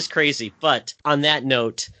 It's just crazy. But on that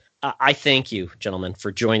note, I thank you, gentlemen,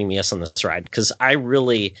 for joining me on this ride, because I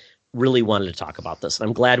really, really wanted to talk about this. And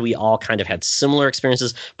I'm glad we all kind of had similar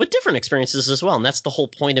experiences, but different experiences as well. And that's the whole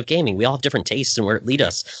point of gaming. We all have different tastes and where it lead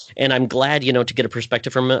us. And I'm glad, to get a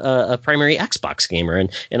perspective from a primary Xbox gamer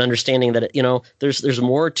and understanding that, there's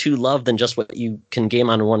more to love than just what you can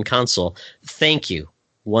game on one console. Thank you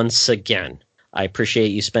once again. I appreciate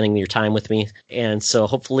you spending your time with me. And so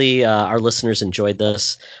hopefully our listeners enjoyed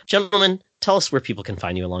this. Gentlemen, tell us where people can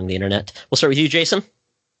find you along the internet. We'll start with you, Jason.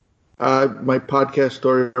 My podcast,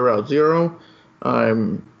 Story Route Zero.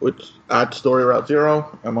 I'm at Story Route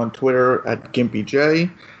Zero. I'm on Twitter at GimpyJ.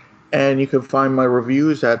 And you can find my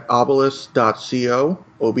reviews at obelisk.co,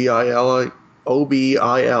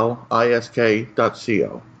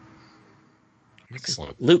 OBILISK.co.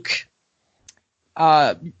 Excellent. Luke.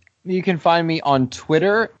 You can find me on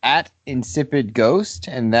Twitter at Insipid Ghost,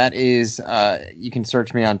 and that is you can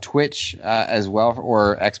search me on Twitch as well,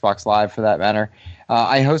 or Xbox Live for that matter.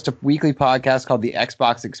 I host a weekly podcast called the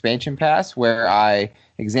Xbox Expansion Pass, where I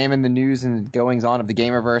examine the news and goings on of the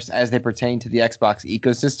Gamerverse as they pertain to the Xbox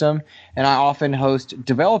ecosystem. And I often host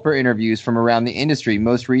developer interviews from around the industry,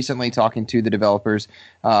 most recently talking to the developers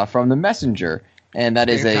from The Messenger. And that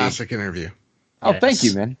is fantastic interview. Oh, thank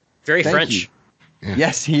you, man. Very Thank French. you. Yeah.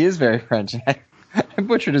 Yes, he is very French. I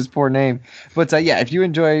butchered his poor name. But yeah, if you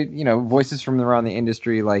enjoy, voices from around the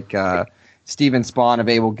industry like Steven Spawn of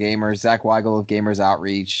Able Gamers, Zach Weigel of Gamers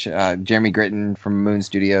Outreach, Jeremy Gritton from Moon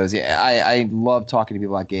Studios. Yeah, I love talking to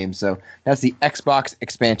people about games. So that's the Xbox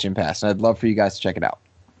Expansion Pass, and I'd love for you guys to check it out.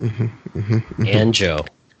 And Joe.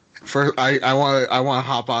 First, I want to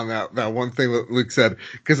hop on that one thing that Luke said,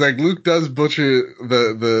 because like Luke does butcher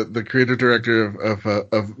the creative director of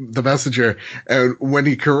The Messenger, and when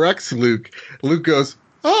he corrects Luke goes,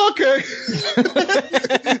 "Oh, okay." He's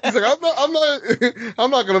like,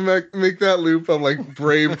 I'm not gonna make that loop. I'm like,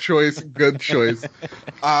 brave choice, good choice.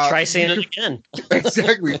 Try saying it again.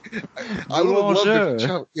 Exactly. I would have loved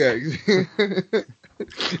it. Yeah.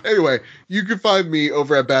 Anyway, you can find me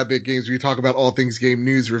over at Bad Bit Games. We talk about all things game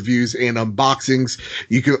news, reviews, and unboxings.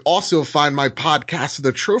 You can also find my podcast,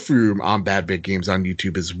 The Trophy Room, on Bad Bit Games on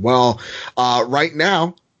YouTube as well. Right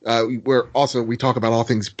now, we talk about all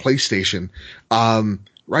things PlayStation.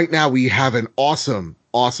 Right now, we have an awesome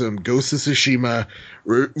Ghost of Tsushima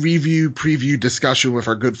review preview discussion with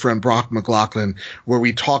our good friend Brock McLaughlin, where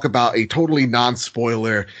we talk about a totally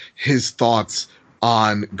non-spoiler, his thoughts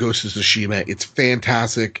on Ghost of Tsushima. It's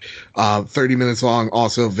fantastic. 30 minutes long,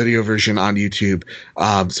 also video version on YouTube.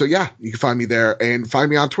 So yeah, you can find me there, and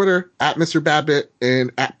find me on Twitter at Mr. Badbit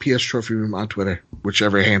and at PS Trophy Room on Twitter,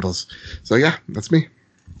 whichever handles. So yeah, that's me.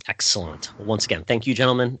 Excellent. Well, once again, thank you,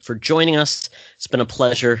 gentlemen, for joining us. It's been a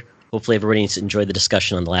pleasure. Hopefully everybody's enjoyed the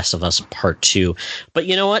discussion on The Last of Us Part 2. But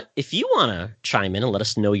you know what? If you want to chime in and let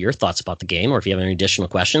us know your thoughts about the game, or if you have any additional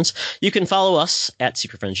questions, you can follow us at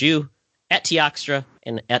Secret Friends U, at Teoxtra,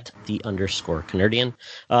 and at @the_Canardian.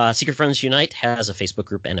 Secret Friends Unite has a Facebook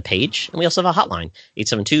group and a page, and we also have a hotline,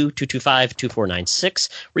 872-225-2496,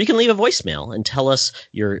 where you can leave a voicemail and tell us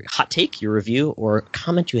your hot take, your review, or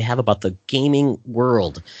comment you have about the gaming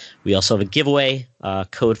world. We also have a giveaway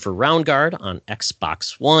code for Round Guard on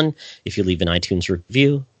Xbox One if you leave an iTunes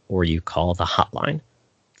review or you call the hotline.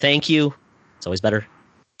 Thank you. It's always better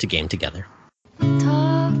to game together.